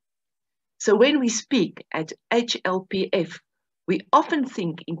far. So when we speak at HLPF, we often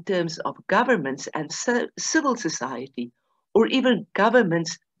think in terms of governments and civil society, or even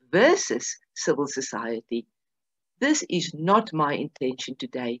governments versus civil society. This is not my intention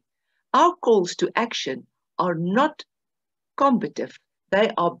today. Our calls to action are not combative. They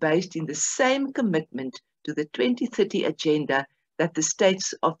are based in the same commitment to the 2030 agenda that the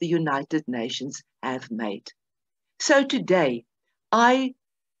states of the United Nations have made. So today, I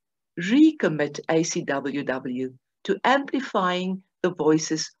recommit ACWW to amplifying the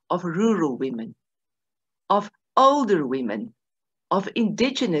voices of rural women, of older women, of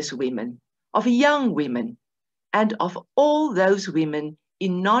Indigenous women, of young women, and of all those women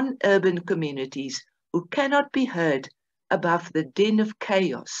in non-urban communities who cannot be heard above the din of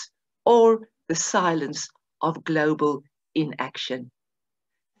chaos or the silence of global inaction.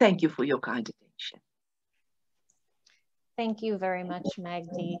 Thank you for your kind attention. Thank you very much,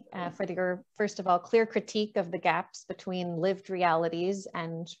 Magdi, for your, first of all, clear critique of the gaps between lived realities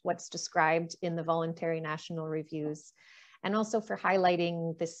and what's described in the voluntary national reviews, and also for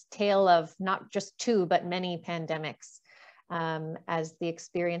highlighting this tale of not just 2, but many pandemics, as the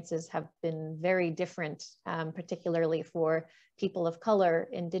experiences have been very different, particularly for people of color,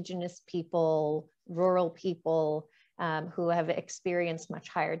 Indigenous people, rural people, who have experienced much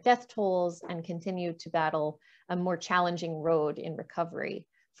higher death tolls and continue to battle a more challenging road in recovery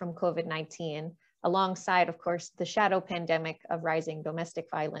from COVID-19, alongside, of course, the shadow pandemic of rising domestic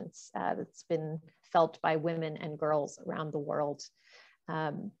violence that's been felt by women and girls around the world.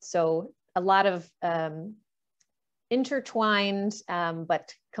 So a lot of intertwined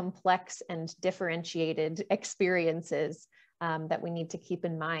but complex and differentiated experiences that we need to keep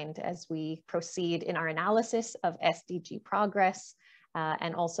in mind as we proceed in our analysis of SDG progress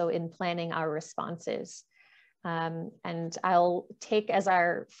and also in planning our responses. And I'll take as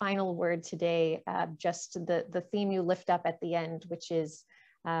our final word today just the theme you lift up at the end, which is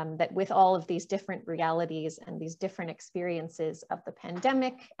that with all of these different realities and these different experiences of the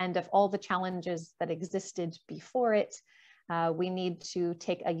pandemic and of all the challenges that existed before it, we need to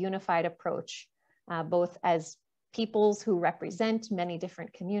take a unified approach, both as peoples who represent many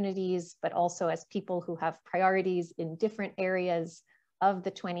different communities, but also as people who have priorities in different areas of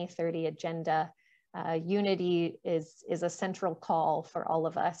the 2030 agenda, unity is a central call for all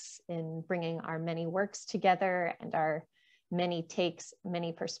of us in bringing our many works together and our many takes,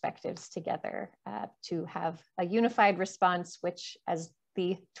 many perspectives together to have a unified response, which, as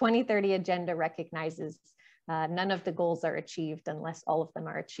the 2030 agenda recognizes, none of the goals are achieved unless all of them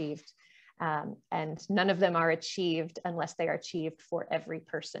are achieved. And none of them are achieved unless they are achieved for every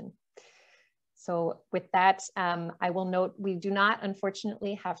person. So with that, I will note we do not,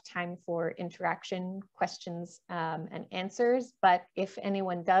 unfortunately, have time for interaction, questions, and answers. But if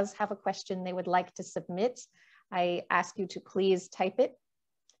anyone does have a question they would like to submit, I ask you to please type it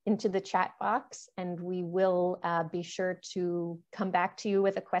into the chat box, and we will be sure to come back to you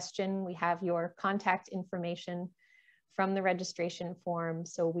with a question. We have your contact information from the registration form,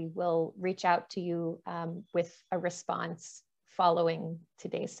 so we will reach out to you with a response following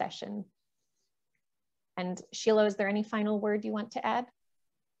today's session. And Sheila, is there any final word you want to add?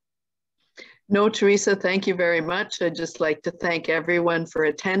 No, Teresa, thank you very much. I'd just like to thank everyone for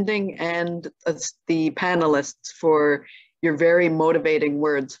attending and the panelists for your very motivating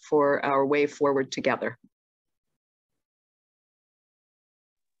words for our way forward together.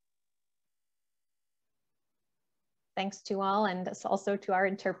 Thanks to all, and also to our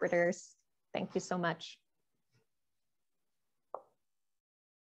interpreters. Thank you so much.